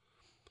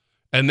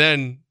 And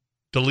then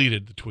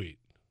deleted the tweet.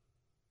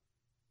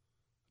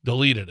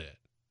 Deleted it.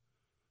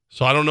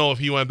 So I don't know if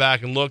he went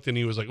back and looked and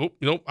he was like,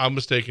 oh, I'm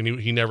mistaken.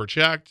 He never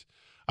checked.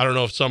 I don't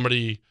know if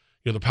somebody,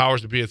 the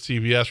powers that be at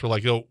CBS were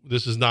like,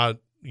 this is not,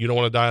 you don't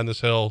want to die on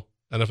this hill.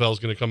 NFL is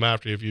going to come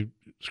after you if you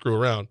screw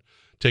around.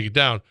 Take it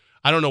down.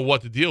 I don't know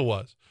what the deal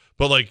was.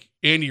 But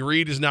Andy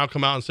Reid has now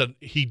come out and said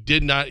he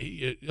did not,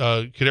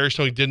 Kadarius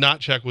Toney did not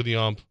check with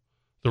the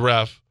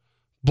ref,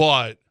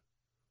 but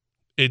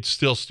it's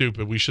still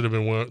stupid. We should have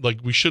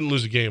been we shouldn't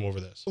lose a game over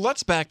this.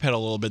 Let's backpedal a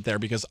little bit there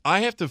because I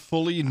have to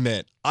fully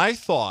admit, I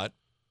thought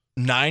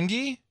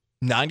 90,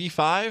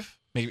 95,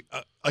 maybe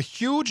a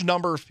huge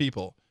number of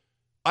people,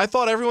 I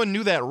thought everyone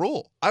knew that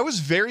rule. I was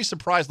very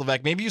surprised,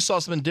 Levac. Maybe you saw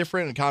something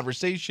different in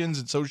conversations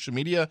and social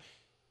media.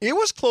 It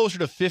was closer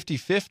to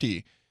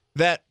 50-50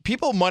 that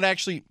people might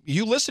actually,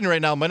 you listening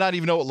right now, might not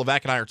even know what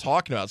Levac and I are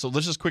talking about. So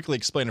let's just quickly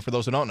explain it for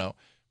those who don't know.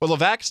 What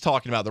Levac's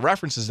talking about, the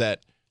reference is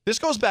that this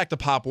goes back to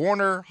Pop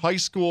Warner, high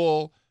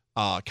school,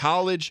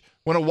 college.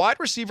 When a wide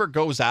receiver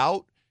goes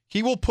out,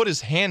 he will put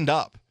his hand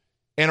up,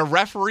 and a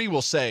referee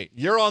will say,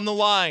 "You're on the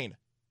line,"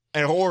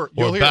 or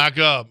back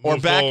up, or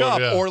back forward, up,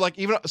 yeah. or like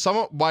even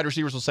some wide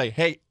receivers will say,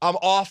 "Hey, I'm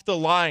off the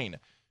line,"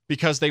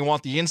 because they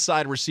want the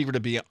inside receiver to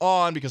be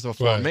on because of a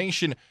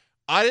formation. Right.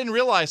 I didn't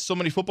realize so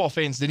many football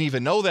fans didn't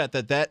even know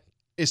that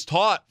is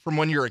taught from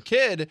when you're a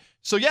kid.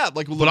 So yeah,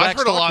 like but I've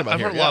heard a lot. I've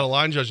heard a lot of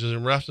line judges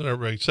and refs and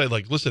everybody say,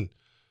 like, listen,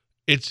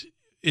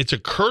 it's a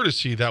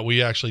courtesy that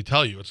we actually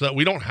tell you. It's that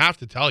we don't have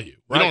to tell you.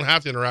 We don't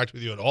have to interact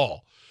with you at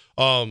all.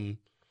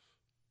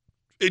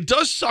 It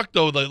does suck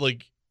though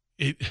that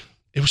it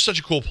was such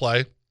a cool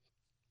play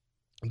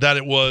that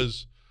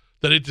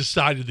it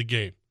decided the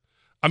game.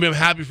 I mean, I'm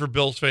happy for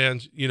Bills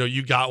fans. You know,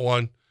 you got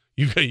one.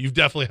 You've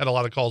definitely had a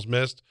lot of calls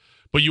missed,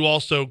 but you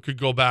also could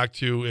go back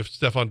to if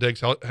Stephon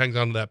Diggs hangs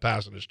on to that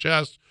pass in his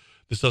chest,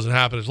 this doesn't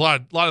happen. There's a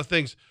lot of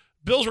things.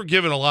 Bills were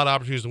given a lot of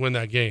opportunities to win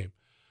that game,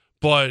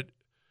 but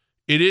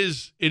it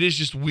is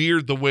just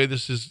weird the way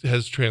this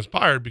has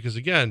transpired because,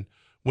 again,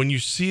 when you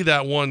see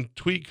that one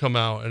tweet come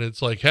out and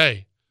it's like,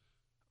 hey,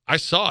 I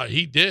saw it,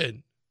 he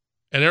did.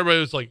 And everybody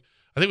was like,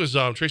 I think it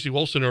was Tracy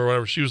Wolfson or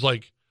whatever. She was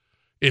like,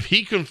 if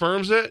he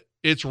confirms it,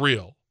 it's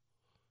real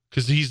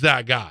because he's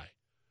that guy.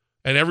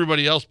 And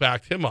everybody else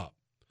backed him up.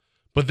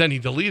 But then he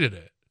deleted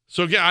it.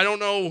 So, again, I don't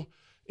know.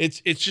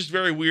 It's just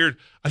very weird.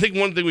 I think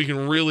one thing we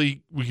can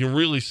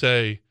really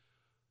say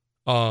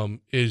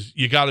is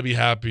you got to be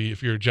happy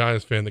if you're a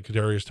Giants fan that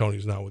Kadarius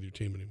Toney's not with your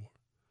team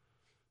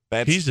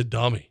anymore. He's a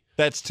dummy.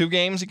 That's 2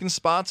 games you can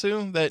spot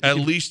to? At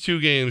least 2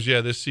 games,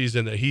 this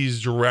season that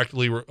he's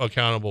directly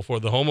accountable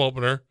for. The home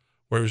opener,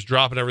 where he was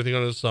dropping everything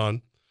under the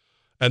sun,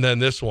 and then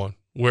this one,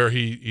 where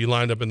he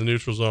lined up in the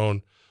neutral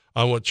zone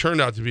on what turned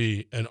out to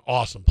be an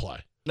awesome play.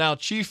 Now,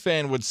 Chief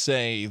fan would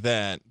say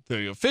that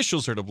the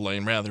officials are to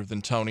blame rather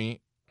than Toney.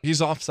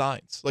 He's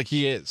offsides. Like,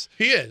 he is.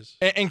 He is.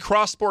 And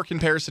cross-sport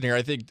comparison here,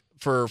 I think,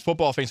 for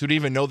football fans who didn't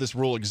even know this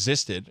rule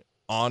existed,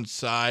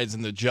 onside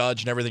and the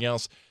judge and everything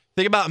else.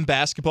 Think about in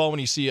basketball when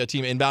you see a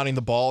team inbounding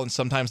the ball, and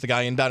sometimes the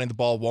guy inbounding the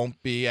ball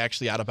won't be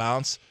actually out of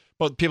bounds.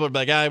 But people are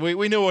like,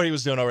 we knew what he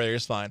was doing over there.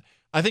 It's fine.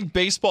 I think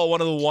baseball,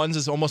 one of the ones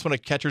is almost when a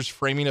catcher's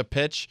framing a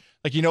pitch.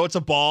 Like, it's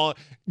a ball.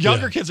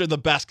 Younger kids are the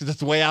best because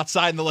it's way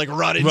outside and they're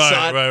run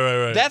inside.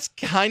 Right. That's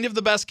kind of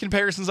the best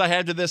comparisons I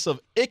had to this of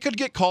it could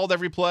get called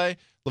every play.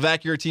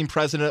 Levac, you're a team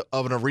president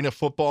of an arena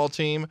football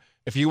team.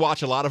 If you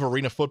watch a lot of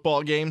arena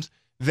football games,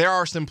 there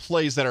are some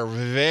plays that are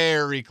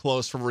very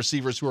close from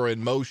receivers who are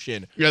in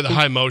motion. Yeah, the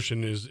high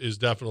motion is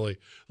definitely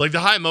the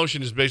high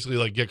motion is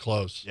basically get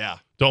close. Yeah.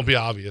 Don't be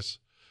obvious.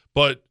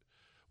 But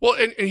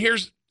and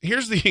here's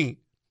the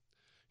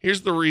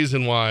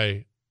reason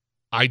why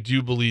I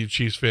do believe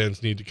Chiefs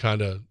fans need to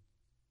kind of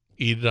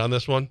eat it on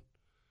this one.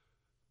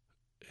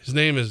 His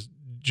name is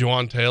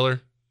Jawaan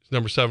Taylor. He's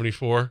number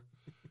 74.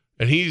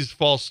 And he's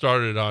false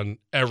started on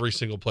every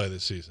single play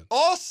this season.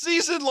 All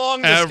season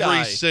long,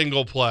 every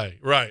single play.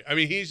 Right. I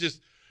mean,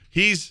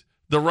 he's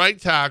the right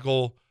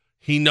tackle.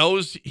 He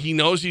knows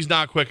he's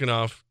not quick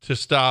enough to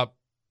stop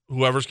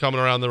whoever's coming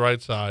around the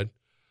right side.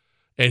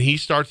 And he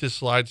starts his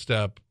slide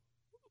step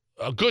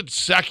a good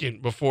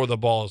second before the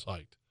ball is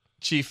hiked.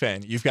 Chief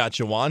fan, you've got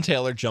Jawaan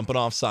Taylor jumping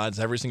off sides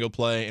every single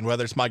play. And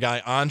whether it's my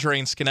guy Andre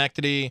in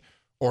Schenectady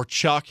or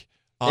Chuck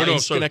in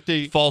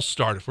Schenectady. False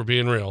start, if we're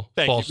being real.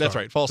 Thank you. That's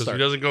right. False start.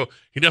 He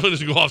definitely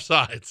doesn't go off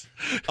sides.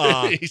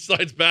 He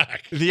slides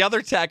back. The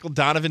other tackle,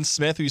 Donovan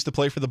Smith, who used to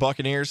play for the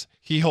Buccaneers,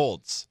 he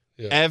holds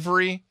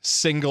every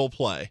single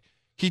play.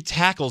 He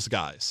tackles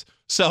guys.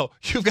 So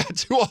you've got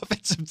 2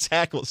 offensive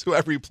tackles who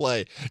every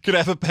play could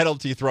have a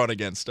penalty thrown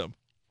against them.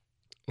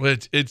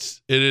 It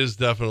is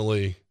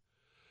definitely,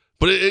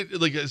 but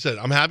like I said,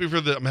 I'm happy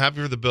for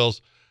the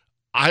Bills.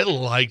 I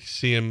like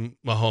seeing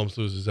Mahomes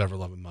lose his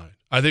ever-loving mind.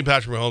 I think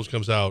Patrick Mahomes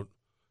comes out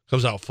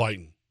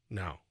fighting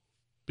now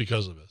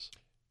because of this.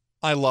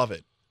 I love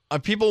it.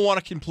 People want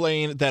to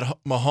complain that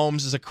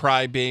Mahomes is a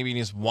crybaby and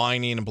he's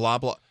whining and blah,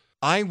 blah.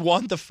 I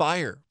want the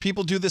fire.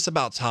 People do this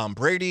about Tom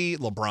Brady,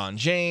 LeBron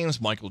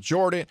James, Michael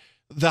Jordan.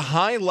 The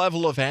high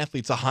level of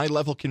athletes, a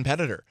high-level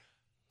competitor.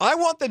 I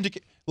want them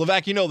to –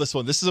 Levac, you know this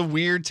one. This is a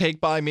weird take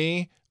by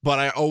me, but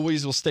I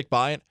always will stick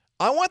by it.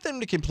 I want them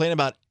to complain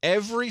about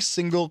every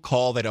single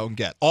call they don't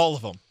get. All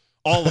of them.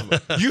 All of them.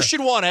 You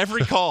should want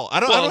every call. I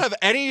don't have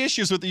any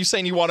issues with you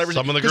saying you want every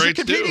some of the greats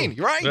you're competing.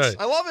 do. Right.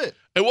 I love it.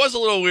 It was a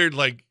little weird,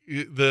 like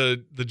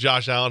the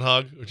Josh Allen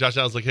hug. Josh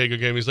Allen's like, hey, good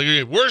game. He's like,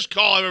 okay, worst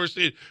call I've ever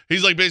seen.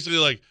 He's like basically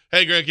like,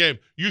 hey, great game.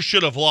 You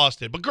should have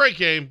lost it. But great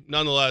game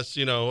nonetheless,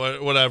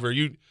 whatever.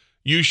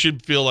 you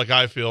should feel like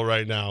I feel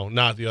right now,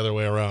 not the other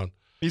way around.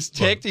 He's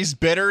ticked, he's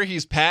bitter,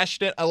 he's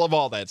passionate. I love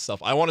all that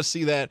stuff. I want to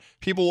see that.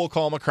 People will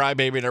call him a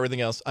crybaby and everything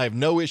else. I have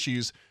no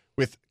issues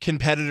with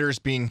competitors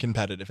being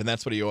competitive, and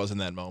that's what he was in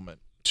that moment.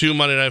 2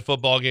 Monday Night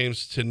Football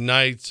games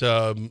tonight.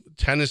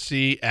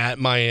 Tennessee at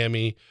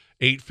Miami,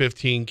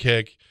 8:15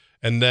 kick.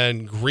 And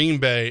then Green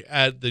Bay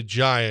at the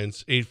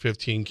Giants,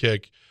 8:15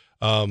 kick.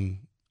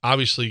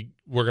 Obviously,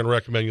 we're going to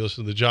recommend you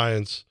listen to the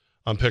Giants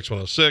on Picks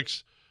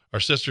 106, our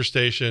sister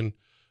station.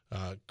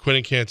 Quinn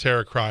and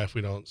Cantera cry if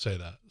we don't say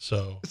that.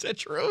 So is that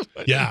true?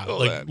 Yeah,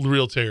 like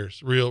real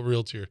tears,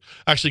 real tears.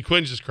 Actually,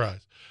 Quinn just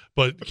cries,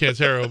 but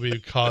Cantera will be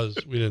because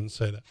we didn't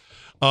say that.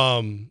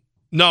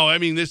 No, I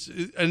mean this,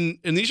 and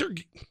these are.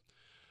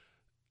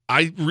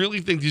 I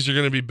really think these are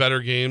going to be better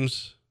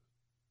games,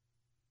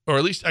 or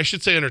at least I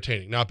should say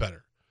entertaining, not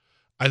better.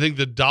 I think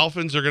the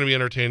Dolphins are going to be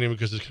entertaining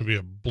because it's going to be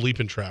a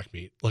bleeping track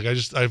meet. Like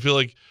I feel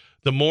like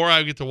the more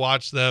I get to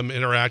watch them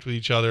interact with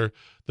each other,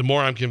 the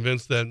more I'm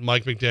convinced that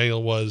Mike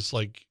McDaniel was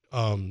like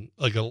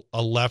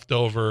a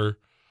leftover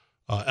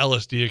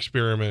LSD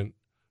experiment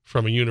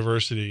from a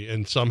university,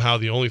 and somehow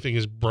the only thing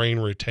his brain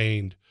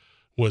retained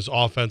was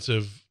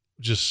offensive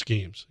just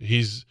schemes.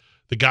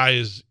 The guy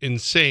is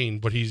insane,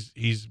 but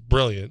he's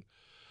brilliant.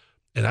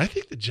 And I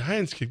think the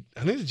Giants are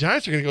going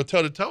to go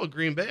toe to toe with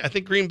Green Bay. I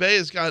think Green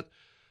Bay's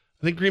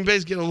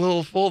getting a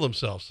little full of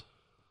themselves.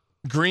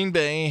 Green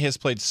Bay has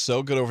played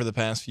so good over the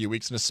past few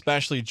weeks, and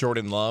especially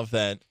Jordan Love,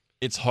 that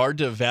it's hard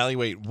to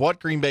evaluate what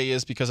Green Bay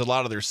is because a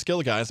lot of their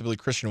skill guys, I believe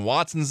Christian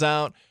Watson's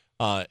out,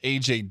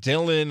 A.J.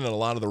 Dillon, and a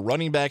lot of the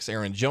running backs,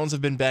 Aaron Jones,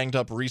 have been banged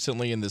up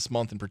recently in this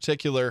month in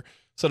particular.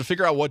 So to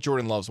figure out what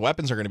Jordan Love's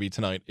weapons are going to be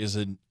tonight is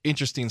an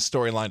interesting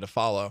storyline to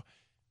follow.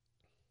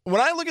 When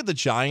I look at the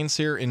Giants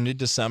here in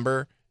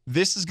mid-December,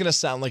 this is going to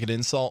sound like an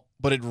insult,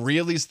 but it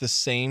really is the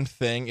same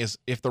thing as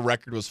if the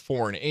record was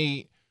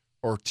 4-8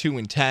 or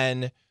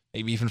 2-10,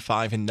 maybe even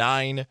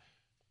 5-9.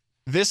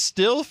 This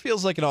still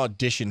feels like an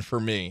audition for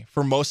me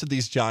for most of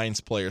these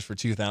Giants players for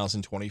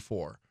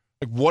 2024.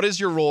 Like, what is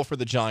your role for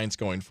the Giants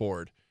going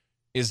forward?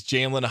 Is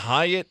Jalen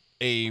Hyatt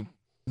a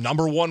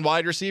number one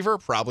wide receiver?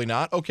 Probably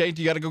not. Okay,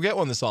 you got to go get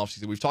one this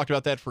offseason. We've talked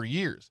about that for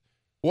years.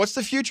 What's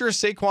the future of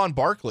Saquon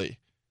Barkley?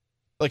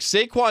 Like,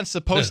 Saquon's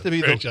supposed to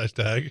be franchise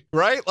tag,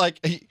 right? Like,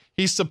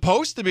 he's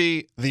supposed to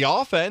be the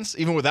offense,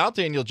 even without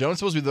Daniel Jones,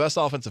 supposed to be the best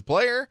offensive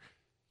player.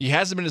 He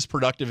hasn't been as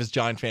productive as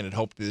Giant fan had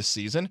hoped this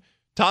season.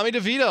 Tommy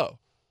DeVito,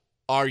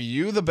 are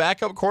you the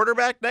backup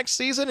quarterback next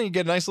season and you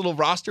get a nice little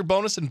roster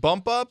bonus and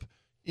bump up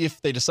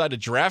if they decide to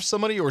draft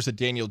somebody, or is it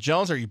Daniel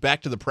Jones? Are you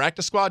back to the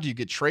practice squad? Do you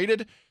get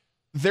traded?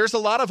 There's a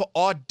lot of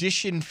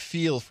audition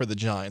feel for the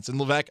Giants. And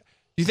Levac, do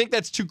you think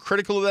that's too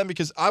critical of them?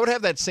 Because I would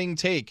have that same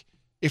take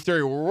if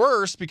they were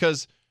worse,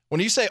 because when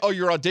you say, oh,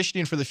 you're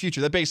auditioning for the future,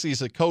 that basically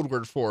is a code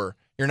word for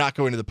you're not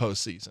going to the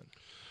postseason.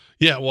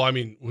 Yeah, well, I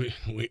mean,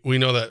 we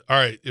know that. All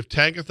right, if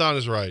Tankathon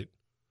is right,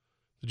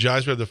 the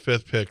Giants have the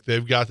 5th pick.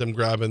 They've got them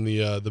grabbing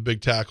the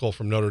big tackle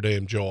from Notre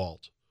Dame, Joe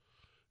Alt.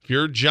 If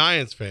you're a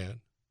Giants fan,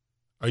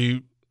 are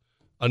you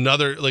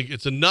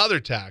it's another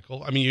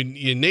tackle. I mean,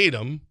 you need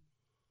him,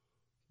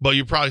 but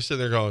you're probably sitting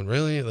there going,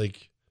 really?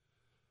 Like,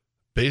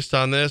 based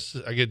on this,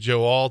 I get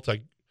Joe Alt.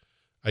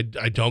 I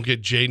don't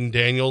get Jaden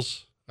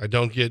Daniels. I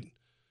don't get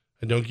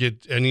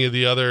any of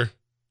the other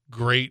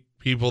great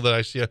people that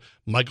I see.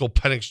 Michael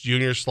Penix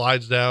Jr.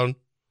 slides down.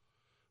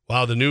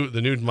 Wow, the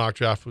new mock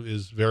draft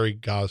is very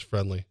Gauze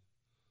friendly.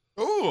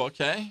 Oh,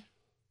 okay.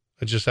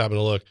 I just happened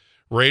to look.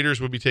 Raiders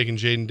would be taking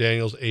Jaden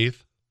Daniels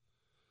 8th.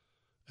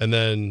 And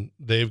then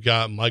they've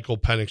got Michael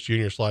Penix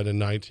Jr. sliding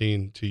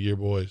 19 to your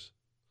boys.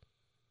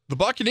 The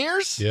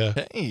Buccaneers? Yeah.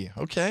 Hey,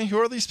 okay. Who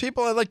are these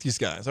people? I like these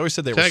guys. I always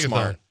said they were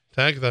smart.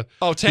 Tankathon.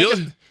 Oh,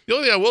 Tankathon. The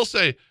only thing I will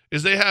say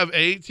is they have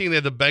 18. They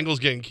had the Bengals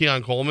getting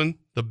Keon Coleman,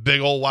 the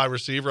big old wide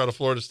receiver out of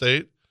Florida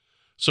State.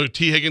 So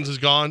T. Higgins is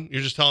gone.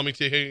 You're just telling me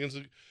T. Higgins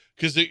is,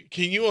 because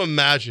can you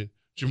imagine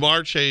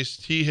Jamar Chase,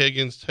 T.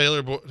 Higgins,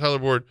 Tyler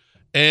Boyd,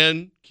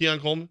 and Keon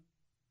Coleman?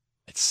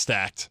 It's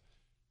stacked.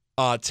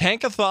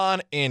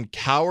 Tankathon and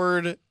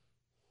Coward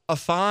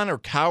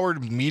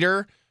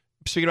Meter.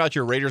 Speaking about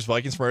your Raiders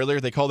Vikings from earlier,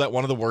 they call that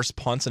one of the worst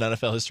punts in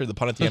NFL history, the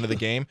punt at the end of the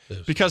game.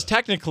 Because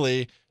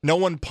technically, no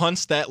one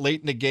punts that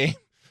late in the game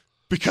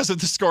because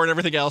of the score and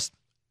everything else.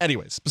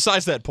 Anyways,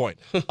 besides that point,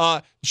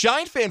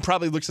 Giant fan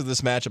probably looks at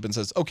this matchup and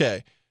says,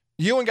 okay,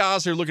 you and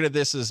guys are looking at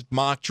this as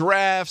mock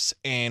drafts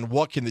and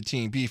what can the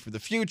team be for the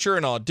future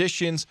and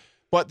auditions.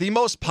 But the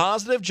most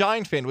positive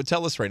Giant fan would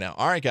tell us right now,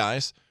 all right,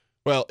 guys,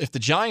 well, if the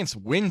Giants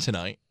win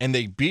tonight and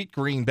they beat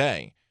Green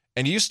Bay,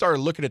 and you start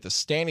looking at the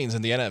standings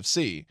in the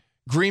NFC,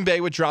 Green Bay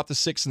would drop to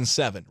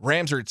 6-7.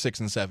 Rams are at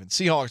 6-7.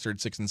 Seahawks are at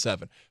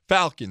 6-7.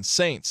 Falcons,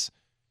 Saints.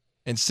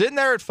 And sitting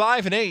there at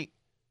 5-8,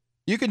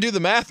 you can do the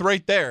math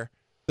right there.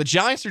 The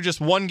Giants are just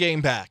one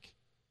game back.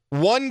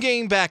 One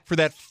game back for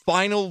that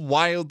final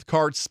wild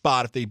card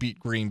spot if they beat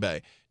Green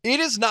Bay. It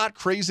is not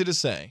crazy to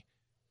say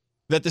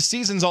that the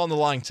season's on the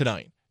line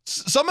tonight.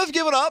 Some have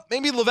given up.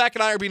 Maybe Levac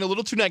and I are being a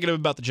little too negative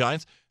about the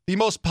Giants. The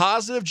most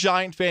positive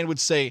Giant fan would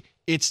say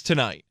it's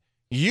tonight.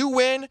 You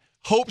win,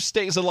 hope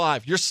stays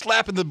alive. You're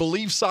slapping the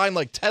believe sign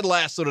like Ted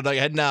Lasso tonight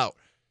heading out.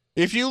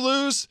 If you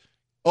lose,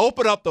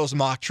 open up those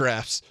mock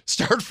drafts.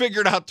 Start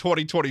figuring out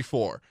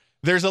 2024.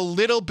 There's a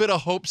little bit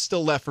of hope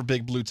still left for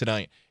Big Blue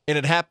tonight, and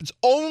it happens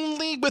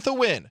only with a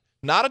win.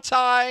 Not a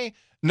tie,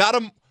 not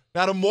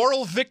a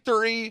moral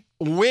victory.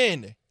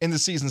 Win, and the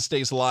season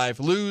stays alive.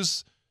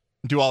 Lose,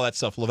 do all that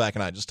stuff Levack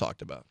and I just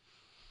talked about.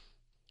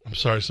 I'm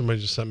sorry, somebody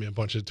just sent me a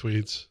bunch of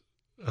tweets.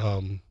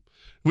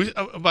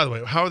 By the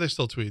way, how are they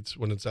still tweets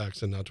when it's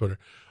X and not Twitter?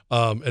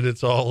 And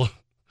it's all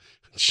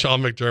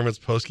Sean McDermott's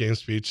post-game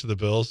speech to the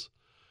Bills,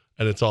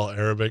 and it's all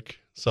Arabic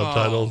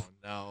subtitled. Oh,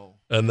 no.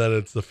 And then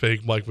it's the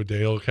fake Mike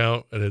McDaniel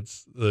account, and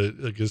it's a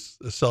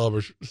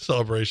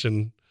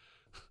celebration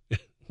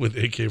with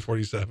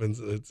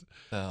AK-47s.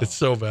 It's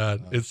so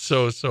bad. It's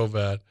so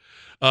bad.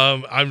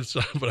 I'm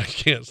sorry, but I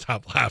can't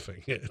stop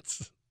laughing.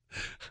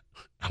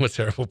 I'm a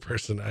terrible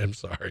person. I am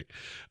sorry.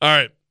 All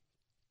right.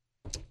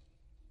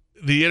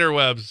 The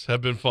interwebs have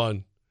been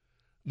fun.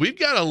 We've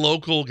got a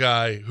local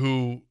guy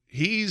who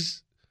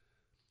he's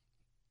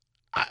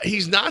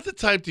not the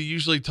type to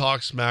usually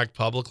talk smack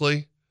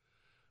publicly.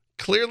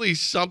 Clearly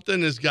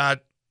something has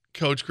got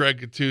Coach Greg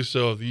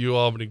Gattuso of the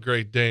UAlbany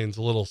Great Danes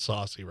a little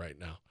saucy right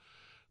now.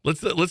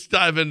 Let's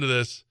dive into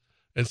this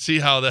and see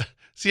how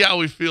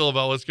we feel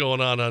about what's going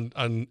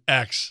on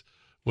X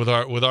with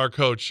our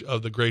coach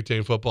of the Great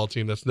Dane football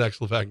team. That's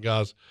next. Levack and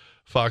Goz,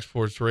 Fox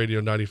Sports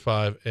Radio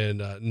 95 and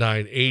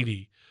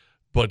 980.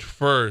 But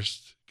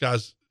first,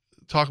 guys,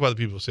 talk about the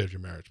people who saved your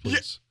marriage,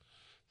 please.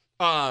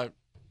 Well,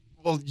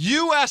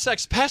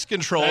 USX Pest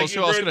Control is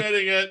who I was going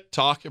to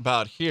talk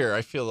about here.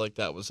 I feel like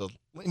that was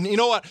you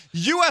know what?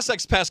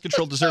 USX Pest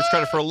Control deserves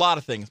credit for a lot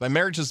of things. My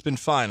marriage has been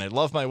fine. I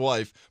love my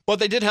wife. But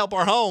they did help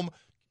our home,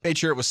 made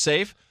sure it was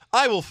safe.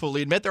 I will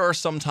fully admit there are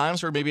some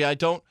times where maybe I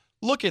don't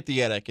look at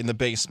the attic in the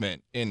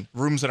basement, in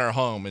rooms in our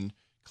home, and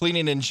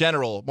cleaning in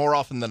general more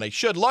often than I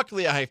should.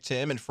 Luckily, I have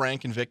Tim and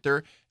Frank and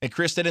Victor and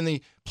Kristen in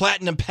the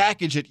platinum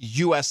package at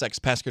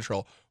USX Pest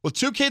Control. With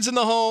 2 kids in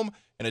the home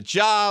and a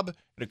job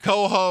and a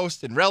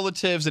co-host and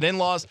relatives and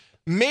in-laws,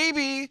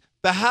 maybe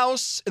the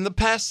house and the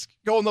pests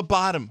go on the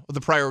bottom of the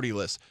priority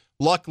list.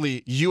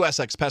 Luckily,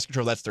 USX Pest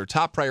Control, that's their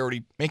top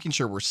priority, making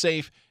sure we're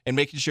safe and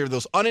making sure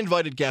those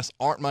uninvited guests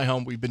aren't in my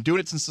home. We've been doing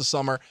it since the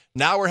summer.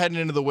 Now we're heading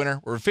into the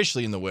winter. We're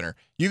officially in the winter.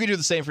 You can do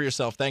the same for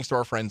yourself thanks to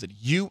our friends at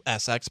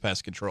USX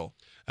Pest Control.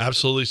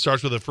 Absolutely.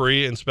 Starts with a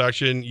free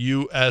inspection,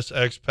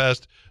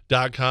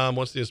 usxpest.com.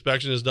 Once the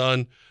inspection is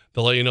done,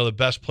 they'll let you know the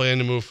best plan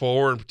to move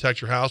forward and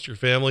protect your house, your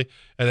family,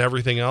 and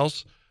everything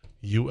else.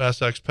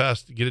 USX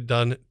Pest. Get it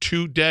done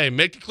today.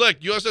 Make the click.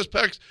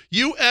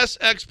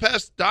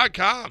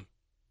 usxpest.com.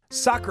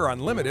 Soccer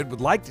Unlimited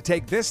would like to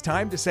take this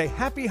time to say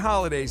happy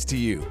holidays to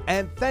you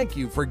and thank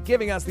you for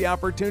giving us the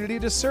opportunity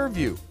to serve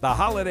you. The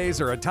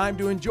holidays are a time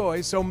to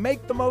enjoy, so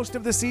make the most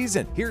of the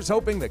season. Here's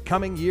hoping the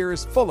coming year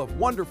is full of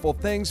wonderful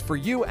things for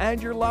you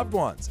and your loved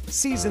ones.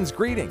 Season's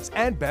greetings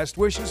and best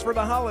wishes for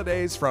the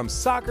holidays from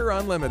Soccer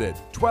Unlimited,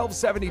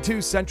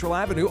 1272 Central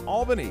Avenue,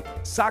 Albany.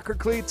 Soccer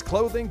cleats,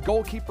 clothing,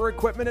 goalkeeper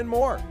equipment, and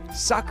more.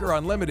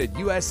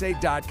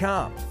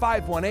 SoccerUnlimitedUSA.com,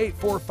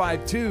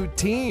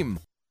 518-452-TEAM.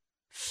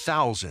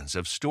 Thousands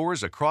of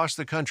stores across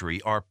the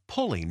country are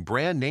pulling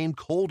brand-name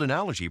cold and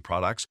allergy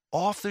products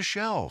off the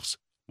shelves.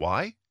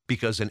 Why?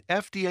 Because an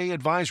FDA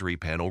advisory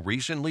panel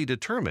recently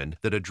determined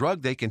that a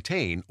drug they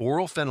contain,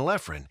 oral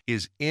phenylephrine,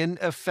 is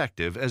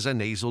ineffective as a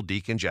nasal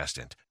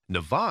decongestant.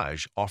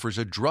 Navage offers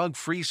a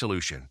drug-free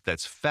solution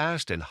that's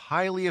fast and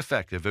highly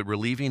effective at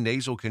relieving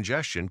nasal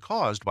congestion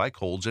caused by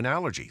colds and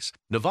allergies.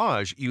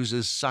 Navage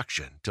uses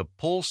suction to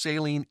pull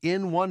saline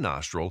in one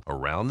nostril,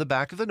 around the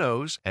back of the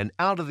nose, and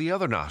out of the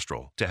other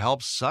nostril to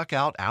help suck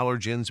out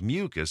allergens,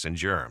 mucus, and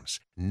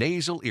germs.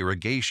 Nasal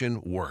irrigation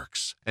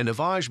works, and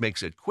Navage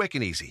makes it quick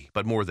and easy,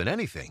 but more than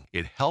anything,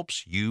 it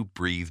helps you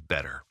breathe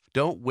better.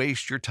 Don't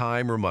waste your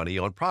time or money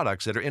on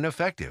products that are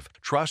ineffective.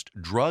 Trust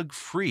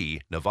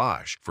drug-free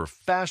Navage for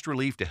fast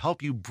relief to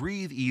help you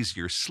breathe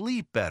easier,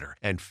 sleep better,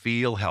 and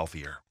feel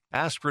healthier.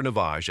 Ask for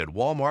Navage at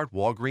Walmart,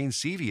 Walgreens,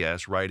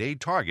 CVS, Rite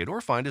Aid, Target,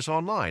 or find us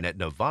online at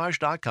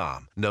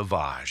Navage.com.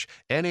 Navage,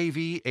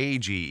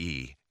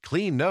 Navage.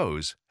 Clean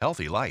nose,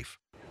 healthy life.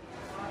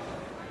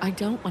 I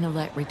don't want to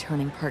let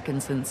returning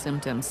Parkinson's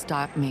symptoms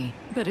stop me,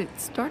 but it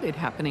started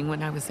happening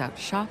when I was out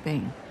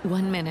shopping.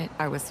 1 minute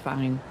I was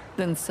fine,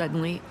 then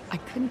suddenly I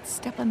couldn't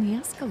step on the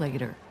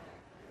escalator.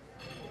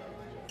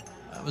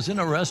 I was in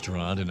a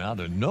restaurant and out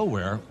of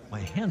nowhere,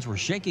 my hands were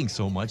shaking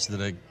so much that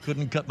I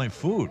couldn't cut my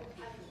food.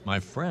 My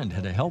friend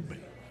had to help me.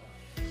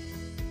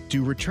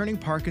 Do returning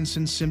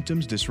Parkinson's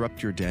symptoms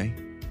disrupt your day?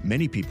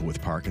 Many people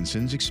with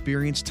Parkinson's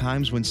experience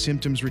times when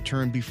symptoms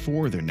return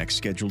before their next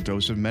scheduled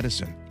dose of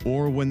medicine,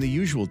 or when the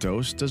usual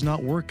dose does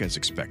not work as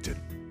expected.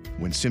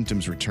 When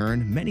symptoms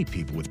return, many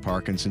people with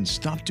Parkinson's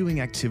stop doing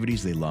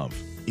activities they love.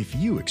 If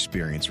you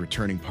experience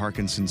returning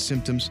Parkinson's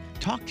symptoms,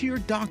 talk to your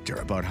doctor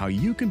about how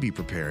you can be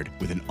prepared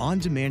with an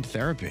on-demand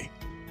therapy.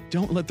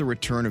 Don't let the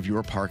return of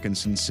your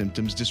Parkinson's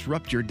symptoms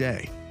disrupt your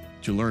day.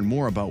 To learn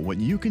more about what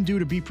you can do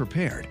to be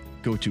prepared,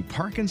 Go to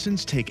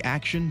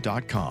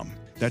Parkinson'sTakeAction.com.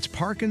 That's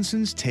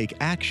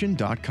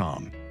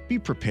Parkinson'sTakeAction.com. Be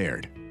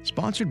prepared.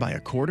 Sponsored by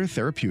Accorda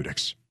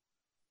Therapeutics.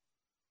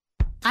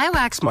 I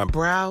wax my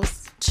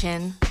brows,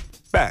 chin,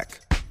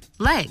 back,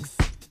 legs,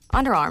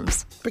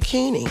 underarms,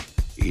 bikini,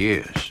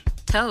 ears,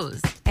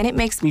 toes, and it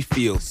makes me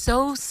feel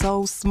so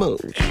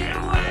smooth.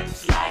 It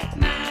works like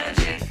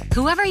magic.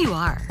 Whoever you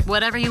are,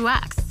 whatever you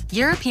wax,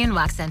 European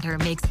Wax Center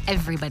makes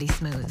everybody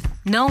smooth.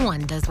 No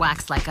one does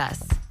wax like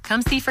us.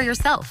 Come see for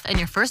yourself, and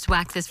your first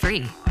wax is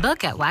free.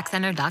 Book at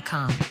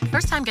waxcenter.com.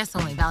 First-time guests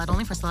only. Valid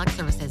only for select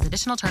services.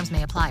 Additional terms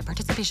may apply.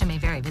 Participation may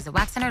vary. Visit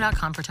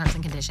waxcenter.com for terms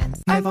and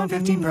conditions. iPhone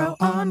 15 Pro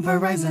on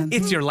Verizon.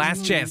 It's your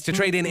last chance to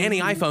trade in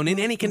any iPhone in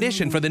any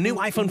condition for the new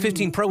iPhone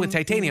 15 Pro with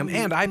titanium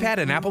and iPad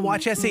and Apple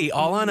Watch SE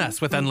all on us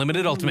with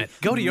Unlimited Ultimate.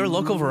 Go to your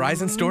local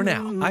Verizon store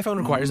now. iPhone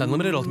requires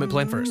Unlimited Ultimate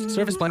plan first.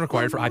 Service plan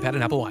required for iPad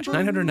and Apple Watch.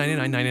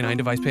 $999.99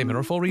 device payment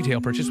or full retail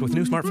purchase with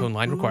new smartphone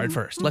line required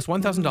first. Less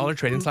 $1,000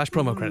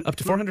 trade-in/promo credit. Up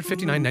to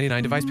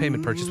 $459.99 device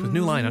payment purchase with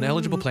new line on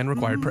eligible plan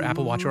required per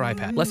Apple Watch or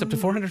iPad. Less up to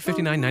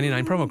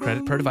 $459.99 promo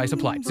credit per device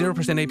applied. 0%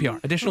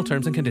 APR. Additional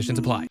terms and conditions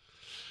apply.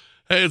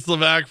 Hey, it's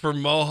Levac from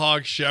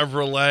Mohawk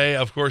Chevrolet.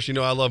 Of course, you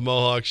know I love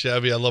Mohawk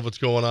Chevy. I love what's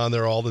going on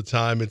there all the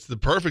time. It's the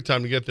perfect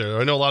time to get there.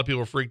 I know a lot of people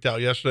were freaked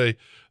out yesterday.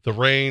 The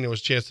rain, it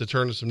was a chance to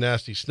turn to some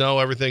nasty snow,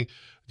 everything.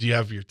 Do you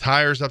have your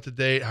tires up to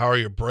date? How are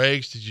your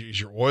brakes? Is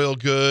your oil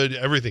good?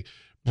 Everything.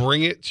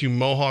 Bring it to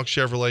Mohawk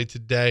Chevrolet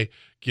today.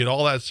 Get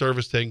all that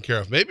service taken care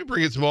of. Maybe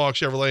bring it to Mohawk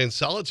Chevrolet and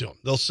sell it to them.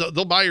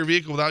 They'll buy your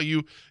vehicle without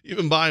you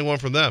even buying one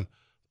from them.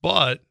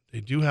 But they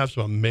do have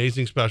some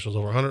amazing specials.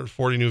 Over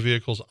 140 new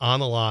vehicles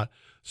on the lot.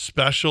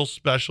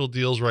 Special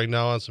deals right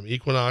now on some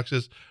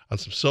Equinoxes, on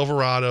some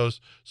Silverados,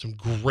 some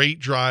great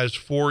drives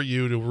for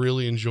you to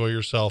really enjoy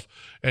yourself,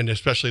 and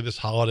especially this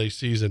holiday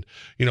season.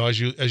 You know, as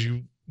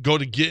you go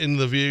to get in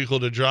the vehicle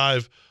to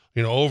drive,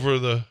 you know, over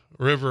the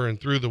river and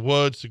through the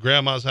woods to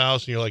grandma's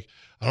house, and you're like,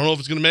 I don't know if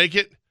it's going to make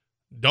it.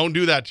 Don't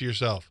do that to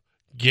yourself.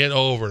 Get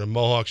over to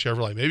Mohawk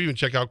Chevrolet. Maybe even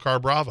check out Car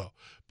Bravo,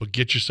 but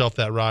get yourself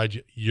that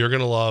ride you're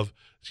going to love.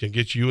 It's going to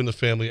get you and the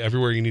family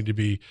everywhere you need to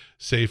be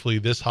safely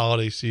this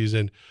holiday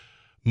season.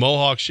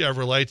 Mohawk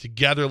Chevrolet,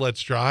 together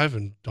let's drive.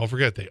 And don't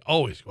forget, they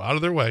always go out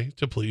of their way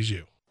to please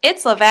you.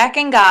 It's Levac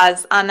and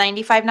Gaz on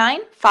 95.9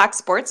 Fox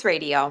Sports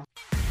Radio.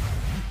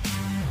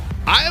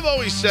 I have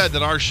always said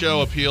that our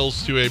show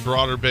appeals to a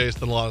broader base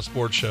than a lot of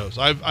sports shows.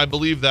 I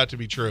believe that to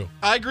be true.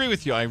 I agree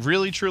with you. I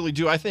really, truly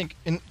do. I think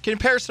in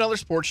comparison to other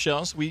sports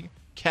shows, we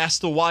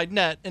cast a wide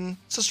net, and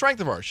it's the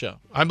strength of our show.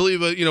 I believe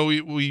that, you know,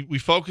 we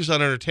focus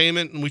on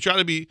entertainment, and we try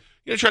to be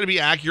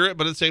accurate,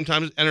 but at the same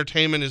time,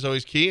 entertainment is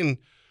always key, and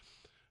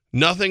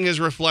nothing has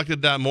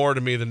reflected that more to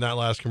me than that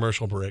last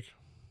commercial break.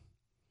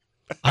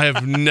 I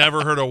have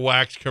never heard a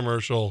wax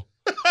commercial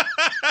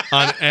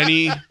on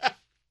any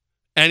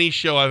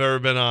show I've ever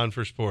been on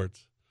for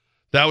sports.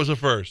 That was a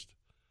first.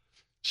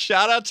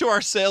 Shout out to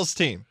our sales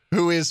team,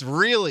 who is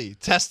really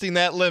testing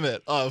that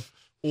limit of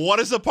what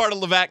is a part of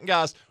Levac and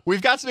Gaz.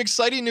 We've got some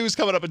exciting news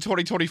coming up in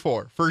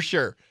 2024, for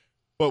sure.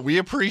 But we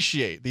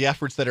appreciate the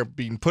efforts that are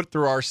being put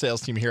through our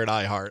sales team here at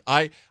iHeart.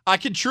 I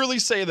can truly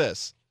say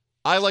this.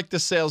 I like the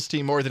sales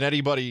team more than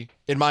anybody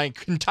in my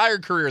entire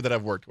career that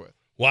I've worked with.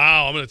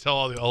 Wow, I'm going to tell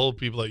all the old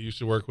people that used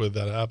to work with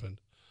that happened.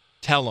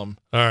 Tell them.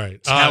 All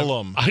right. Tell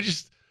them.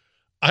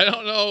 I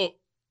don't know.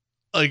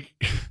 Like,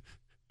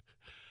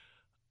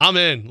 I'm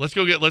in. Let's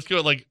go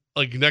like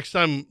next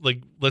time,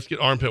 like, let's get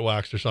armpit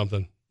waxed or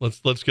something.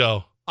 Let's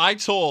go. I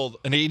told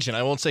an agent,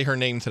 I won't say her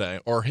name today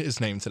or his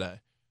name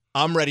today.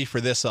 I'm ready for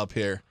this up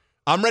here.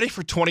 I'm ready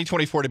for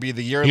 2024 to be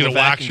the year of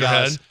Levac and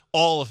Gaz.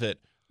 All of it.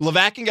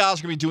 Levac and Gaz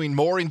are going to be doing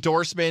more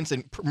endorsements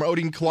and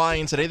promoting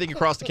clients and anything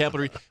across the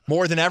capital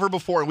more than ever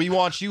before. We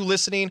want you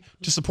listening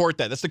to support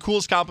that. That's the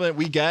coolest compliment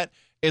we get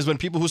is when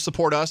people who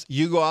support us,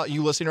 you go out,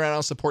 you listen around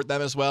and support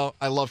them as well.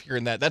 I love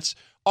hearing that. That's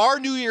our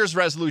New Year's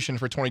resolution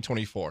for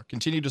 2024.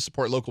 Continue to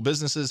support local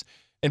businesses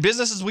and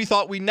businesses we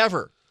thought we'd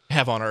never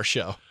have on our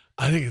show.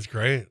 I think it's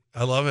great.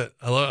 I love it.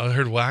 I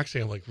heard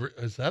waxing. I'm like,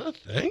 is that a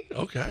thing?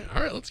 Okay.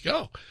 All right, let's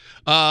go.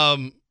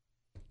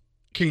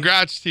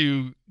 Congrats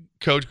to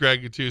Coach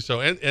Greg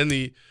Gattuso and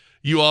the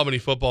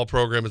UAlbany football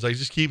program, as I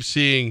just keep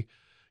seeing,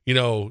 you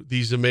know,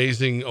 these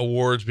amazing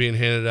awards being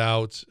handed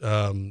out,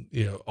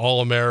 you know,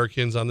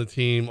 All-Americans on the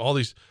team, all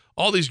these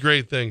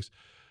great things.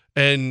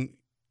 And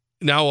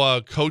now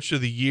Coach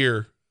of the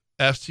Year,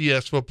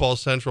 FCS Football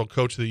Central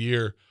Coach of the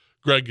Year,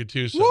 Greg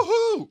Gattuso.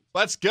 Woohoo!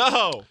 Let's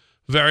go.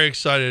 Very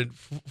excited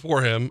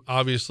for him.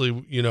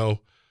 Obviously, you know,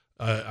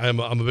 I'm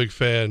a big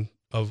fan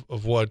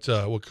of what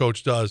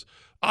Coach does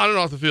on and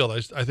off the field.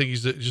 I think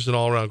he's just an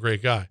all-around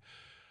great guy.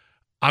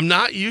 I'm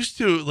not used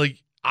to,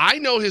 like, I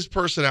know his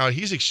personality.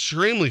 He's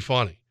extremely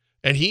funny,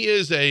 and he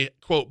is a,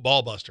 quote,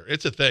 ball buster.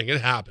 It's a thing.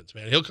 It happens,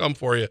 man. He'll come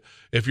for you.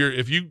 If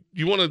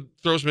you want to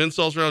throw some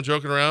insults around,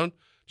 joking around,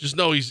 just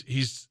know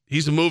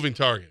he's a moving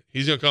target.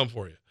 He's going to come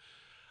for you.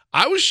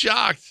 I was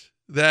shocked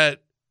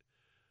that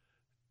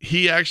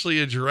he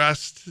actually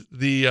addressed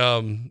the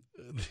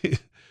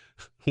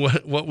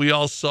what we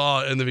all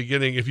saw in the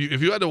beginning. If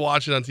you had to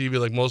watch it on TV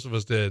like most of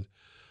us did,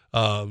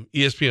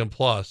 ESPN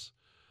Plus,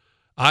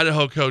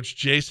 Idaho coach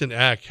Jason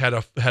Eck had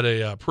a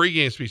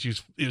pregame speech.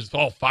 He was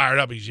all fired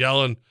up. He's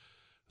yelling.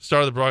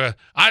 Started the broadcast.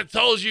 I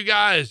told you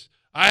guys,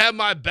 I have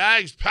my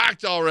bags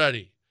packed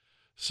already.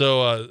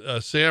 So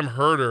Sam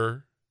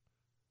Herder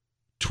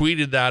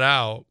tweeted that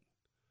out,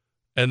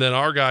 and then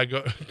our guy,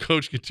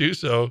 Coach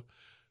Gattuso,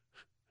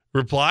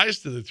 replies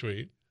to the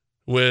tweet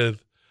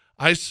with,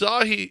 I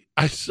saw he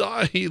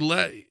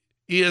let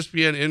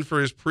ESPN in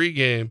for his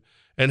pregame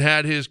and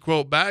had his,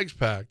 quote, bags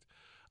packed.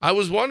 I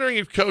was wondering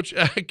if Coach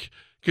Eck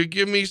could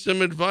give me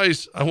some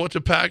advice on what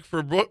to pack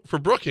for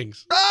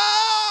Brookings.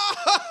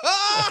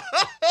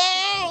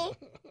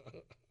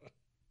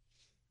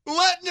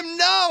 Letting him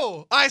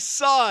know. I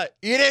saw it.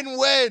 You didn't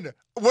win.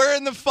 We're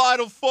in the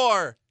Final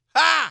Four.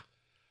 Ha!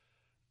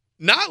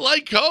 Not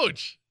like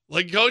Coach.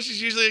 Like Coach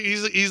is usually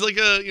he's like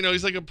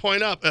a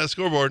point up at a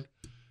scoreboard.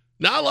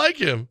 Not like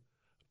him.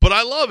 But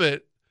I love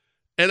it.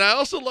 And I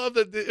also love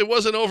that it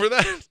wasn't over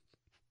that.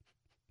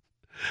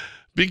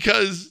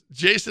 Because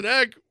Jason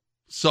Eck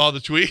saw the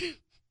tweet,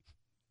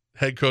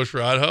 head coach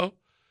for Idaho,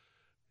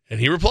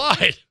 and he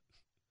replied,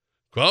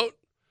 quote,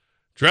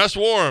 dress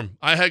warm.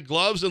 I had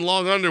gloves and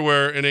long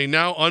underwear in a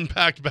now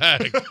unpacked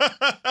bag.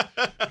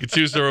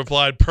 Gattuso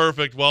replied,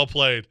 perfect, well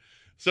played.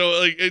 So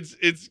like it's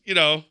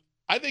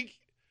I think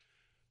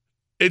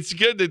it's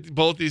good that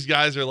both these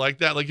guys are like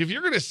that. Like if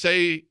you're gonna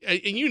say,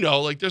 and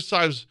like there's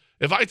times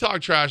if I talk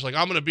trash, like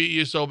I'm gonna beat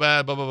you so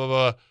bad, blah blah blah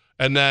blah,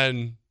 and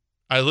then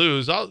I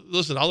lose, I'll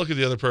look at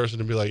the other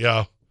person and be like,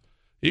 yo,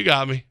 you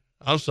got me.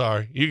 I'm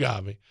sorry. You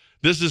got me.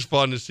 This is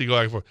fun to see go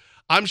back and forth.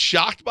 I'm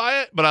shocked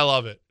by it, but I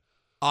love it.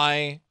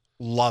 I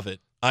love it.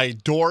 I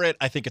adore it.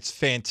 I think it's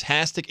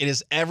fantastic. It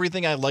is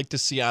everything I like to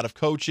see out of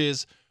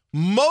coaches,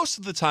 most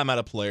of the time out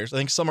of players. I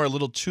think some are a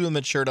little too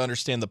immature to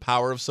understand the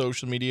power of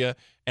social media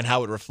and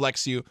how it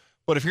reflects you.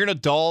 But if you're an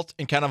adult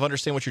and kind of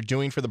understand what you're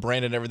doing for the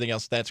brand and everything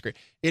else, that's great.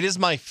 It is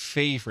my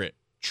favorite.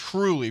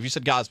 Truly, if you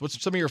said, guys,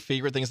 what's some of your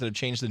favorite things that have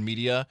changed in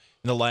media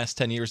in the last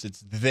 10 years?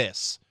 It's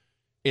this.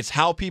 It's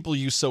how people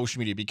use social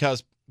media.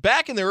 Because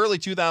back in the early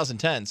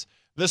 2010s,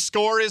 the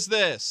score is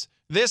this.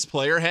 This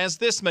player has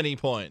this many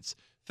points.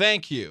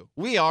 Thank you.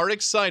 We are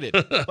excited.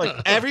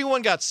 Like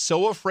everyone got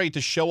so afraid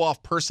to show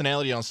off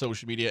personality on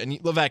social media. And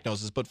Levac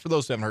knows this, but for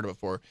those who haven't heard of it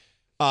before,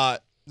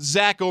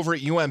 Zach over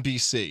at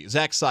UMBC,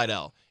 Zach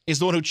Seidel, is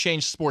the one who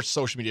changed sports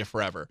social media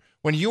forever.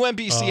 When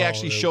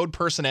UMBC showed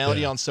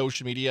personality on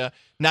social media,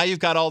 now you've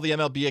got all the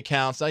MLB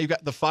accounts. Now you've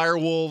got the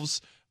Firewolves.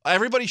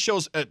 Everybody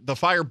shows the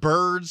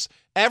Firebirds.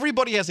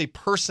 Everybody has a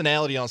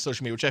personality on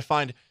social media, which I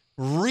find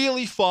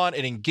really fun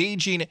and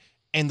engaging.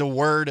 And the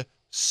word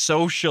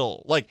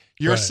social. Like,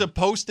 you're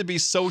supposed to be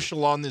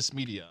social on this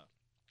media.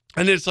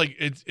 And it's like,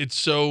 it's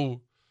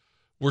so,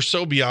 we're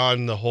so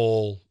beyond the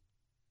whole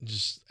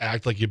just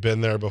act like you've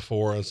been there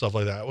before and stuff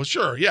like that. Well,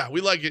 sure. Yeah.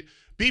 We like it.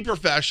 Be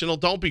professional.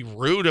 Don't be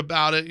rude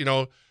about it,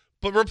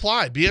 but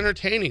reply, be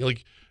entertaining.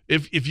 Like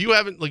if you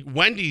haven't, like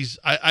Wendy's,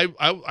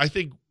 I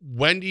think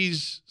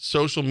Wendy's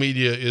social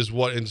media is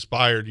what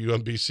inspired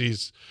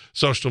UMBC's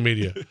social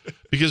media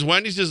because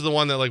Wendy's is the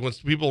one that like when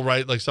people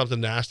write like something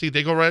nasty,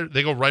 they go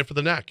right for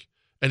the neck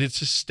and it's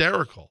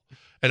hysterical.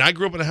 And I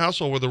grew up in a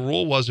household where the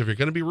rule was if you're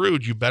going to be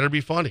rude, you better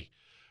be funny.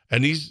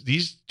 And these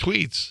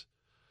tweets,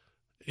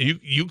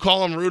 you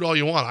call them rude all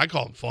you want. I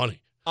call them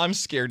funny. I'm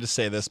scared to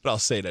say this, but I'll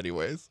say it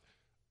anyways.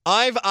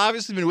 I've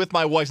obviously been with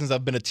my wife since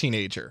I've been a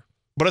teenager.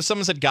 But if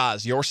someone said,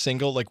 guys, you're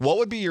single, like what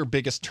would be your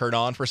biggest turn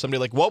on for somebody?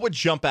 Like what would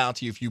jump out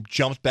to you if you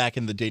jumped back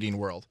in the dating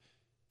world?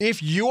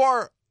 If you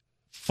are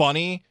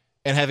funny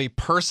and have a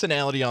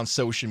personality on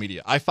social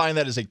media, I find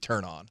that is a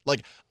turn on.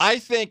 Like I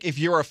think if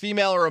you're a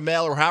female or a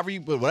male or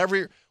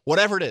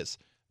whatever it is,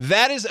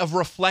 that is a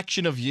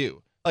reflection of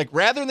you. Like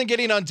rather than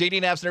getting on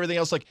dating apps and everything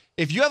else, like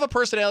if you have a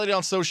personality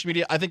on social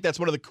media, I think that's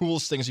one of the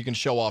coolest things you can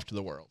show off to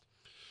the world.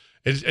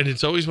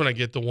 It's always when I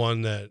get the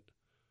one that,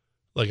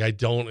 like, I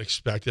don't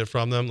expect it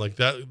from them. Like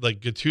that, like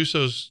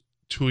Gattuso's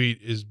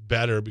tweet is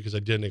better because I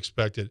didn't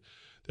expect it.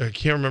 I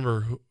can't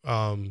remember.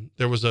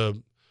 There was a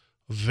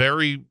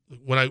very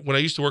when I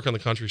used to work on the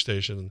country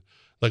station,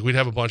 like we'd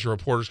have a bunch of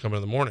reporters come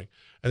in the morning,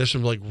 and there's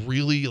some like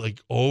really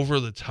like over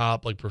the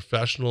top like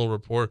professional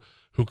report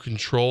who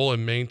control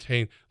and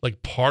maintain,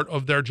 like part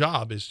of their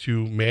job is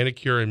to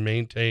manicure and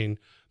maintain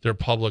their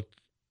public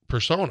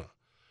persona,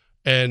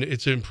 and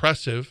it's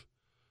impressive.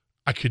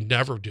 I could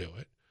never do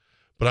it.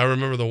 But I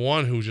remember the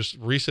one who just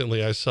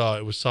recently I saw,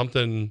 it was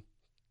something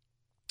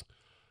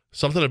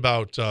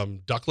about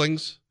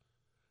ducklings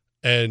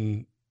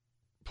and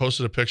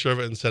posted a picture of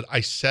it and said,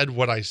 I said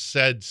what I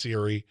said,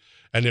 Siri,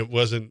 and it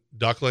wasn't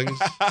ducklings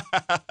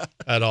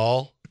at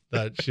all.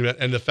 That she meant,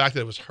 and the fact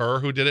that it was her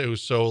who did it, it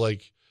was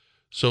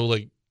so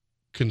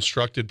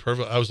constructed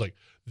perfect. I was like,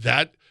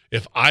 that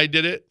if I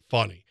did it,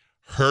 funny.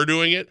 Her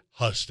doing it,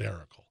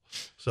 hysterical.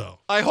 So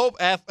I hope,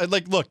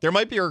 look, there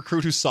might be a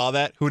recruit who saw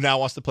that who now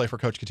wants to play for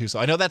Coach Gattuso.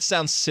 I know that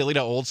sounds silly to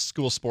old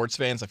school sports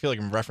fans. I feel like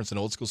I'm referencing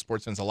old school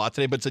sports fans a lot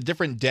today, but it's a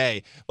different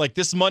day. Like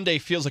this Monday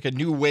feels like a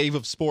new wave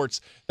of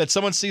sports that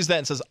someone sees that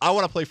and says, I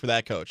want to play for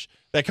that coach.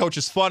 That coach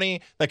is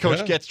funny. That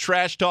coach gets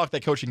trash talk.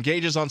 That coach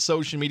engages on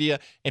social media.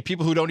 And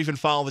people who don't even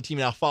follow the team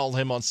now follow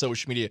him on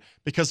social media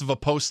because of a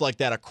post like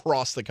that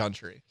across the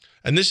country.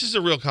 And this is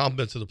a real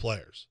compliment to the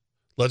players.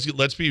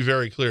 Let's be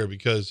very clear,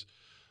 because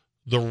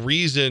the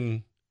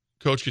reason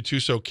Coach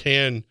Gattuso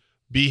can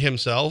be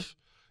himself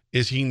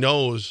is he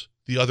knows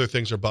the other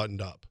things are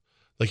buttoned up.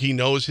 Like he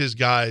knows his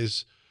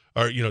guys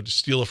are, to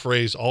steal a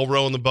phrase, all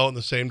rowing the boat in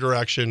the same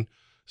direction.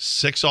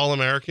 6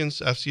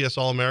 All-Americans, FCS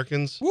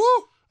All-Americans. Woo!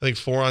 I think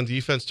 4 on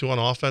defense, 2 on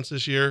offense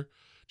this year.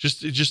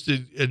 Just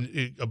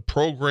a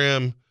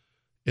program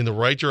in the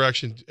right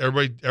direction.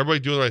 Everybody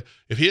doing the right.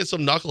 If he had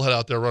some knucklehead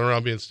out there running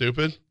around being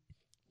stupid,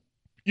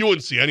 you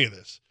wouldn't see any of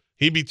this.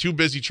 He'd be too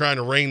busy trying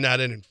to rein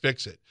that in and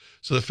fix it.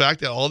 So the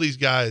fact that all these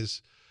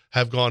guys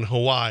have gone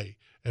Hawaii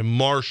and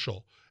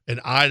Marshall and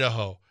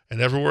Idaho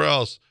and everywhere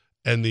else,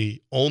 and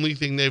the only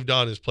thing they've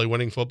done is play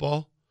winning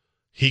football,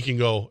 he can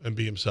go and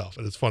be himself,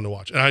 and it's fun to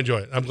watch. And I enjoy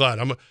it. I'm glad.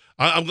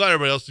 I'm glad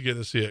everybody else is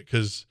getting to see it,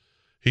 because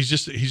he's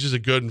just a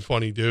good and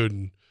funny dude.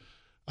 And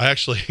I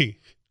actually,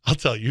 I'll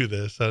tell you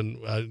this, and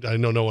I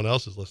know no one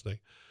else is listening.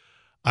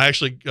 I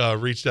actually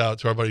reached out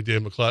to our buddy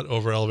Dave McClett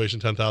over Elevation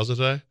 10,000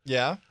 today.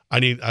 Yeah. I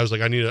need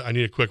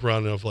a quick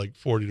run of like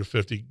 40 to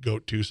 50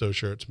 Goat Tuso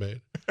shirts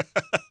made.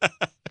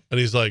 And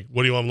he's like,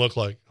 "What do you want them to look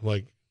like?" I'm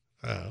like,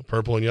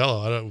 "Purple and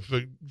yellow. I don't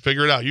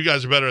figure it out. You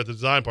guys are better at the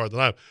design part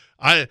than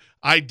I am.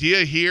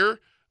 Idea here,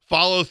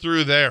 follow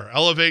through there.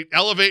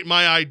 Elevate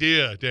my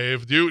idea,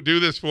 Dave. Do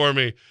this for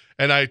me."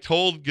 And I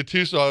told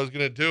Gattuso I was going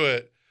to do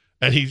it,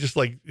 and he just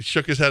like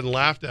shook his head and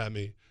laughed at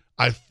me.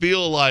 I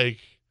feel like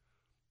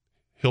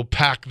he'll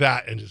pack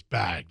that in his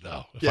bag,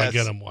 though, if I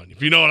get him one.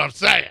 If you know what I'm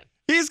saying.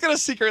 He's going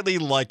to secretly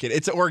like it.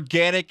 It's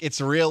organic.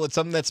 It's real. It's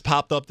something that's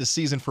popped up this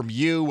season from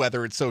you,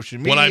 whether it's social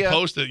media. When I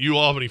post it,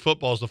 Albany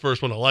Football is the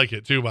first one to like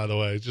it, too, by the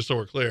way, just so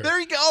we're clear. There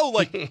you go.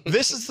 Like,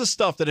 this is the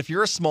stuff that if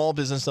you're a small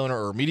business owner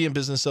or a medium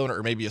business owner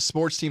or maybe a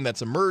sports team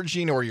that's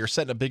emerging or you're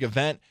setting a big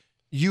event,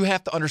 you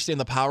have to understand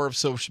the power of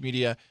social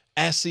media,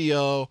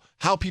 SEO,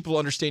 how people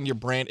understand your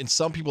brand. And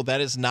some people,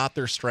 that is not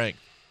their strength.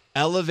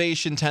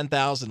 Elevation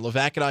 10,000.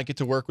 Levac and I get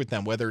to work with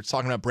them, whether it's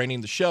talking about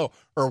branding the show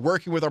or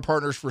working with our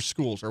partners for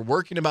schools or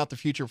working about the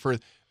future for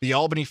the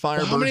Albany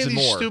Firebirds and more. How many of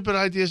these stupid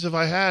ideas have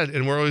I had?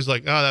 And we're always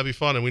like, oh, that'd be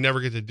fun, and we never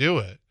get to do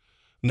it.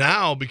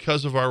 Now,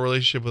 because of our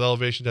relationship with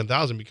Elevation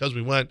 10,000, because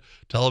we went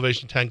to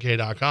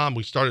elevation10k.com,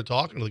 we started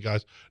talking to the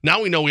guys.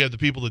 Now we know we have the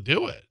people to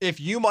do it. If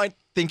you might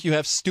think you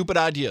have stupid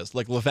ideas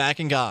like Levac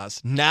and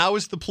Goz, now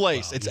is the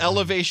place. It's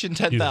Elevation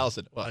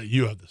 10,000.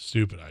 You have the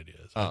stupid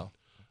ideas. Oh.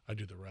 I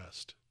do the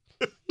rest.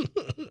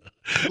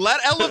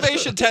 Let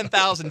Elevation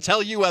 10,000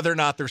 tell you whether or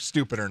not they're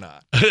stupid or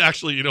not.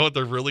 Actually, you know what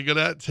they're really good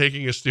at?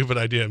 Taking a stupid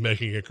idea and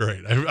making it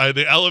great.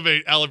 They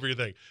elevate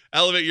everything.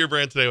 Elevate your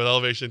brand today with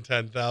Elevation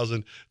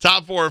 10,000.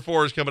 Top 4 at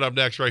 4 is coming up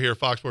next right here,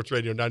 Fox Sports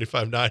Radio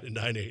 95.9 and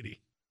 980.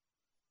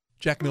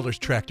 Jack Miller's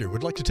Tractor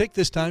would like to take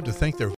this time to thank their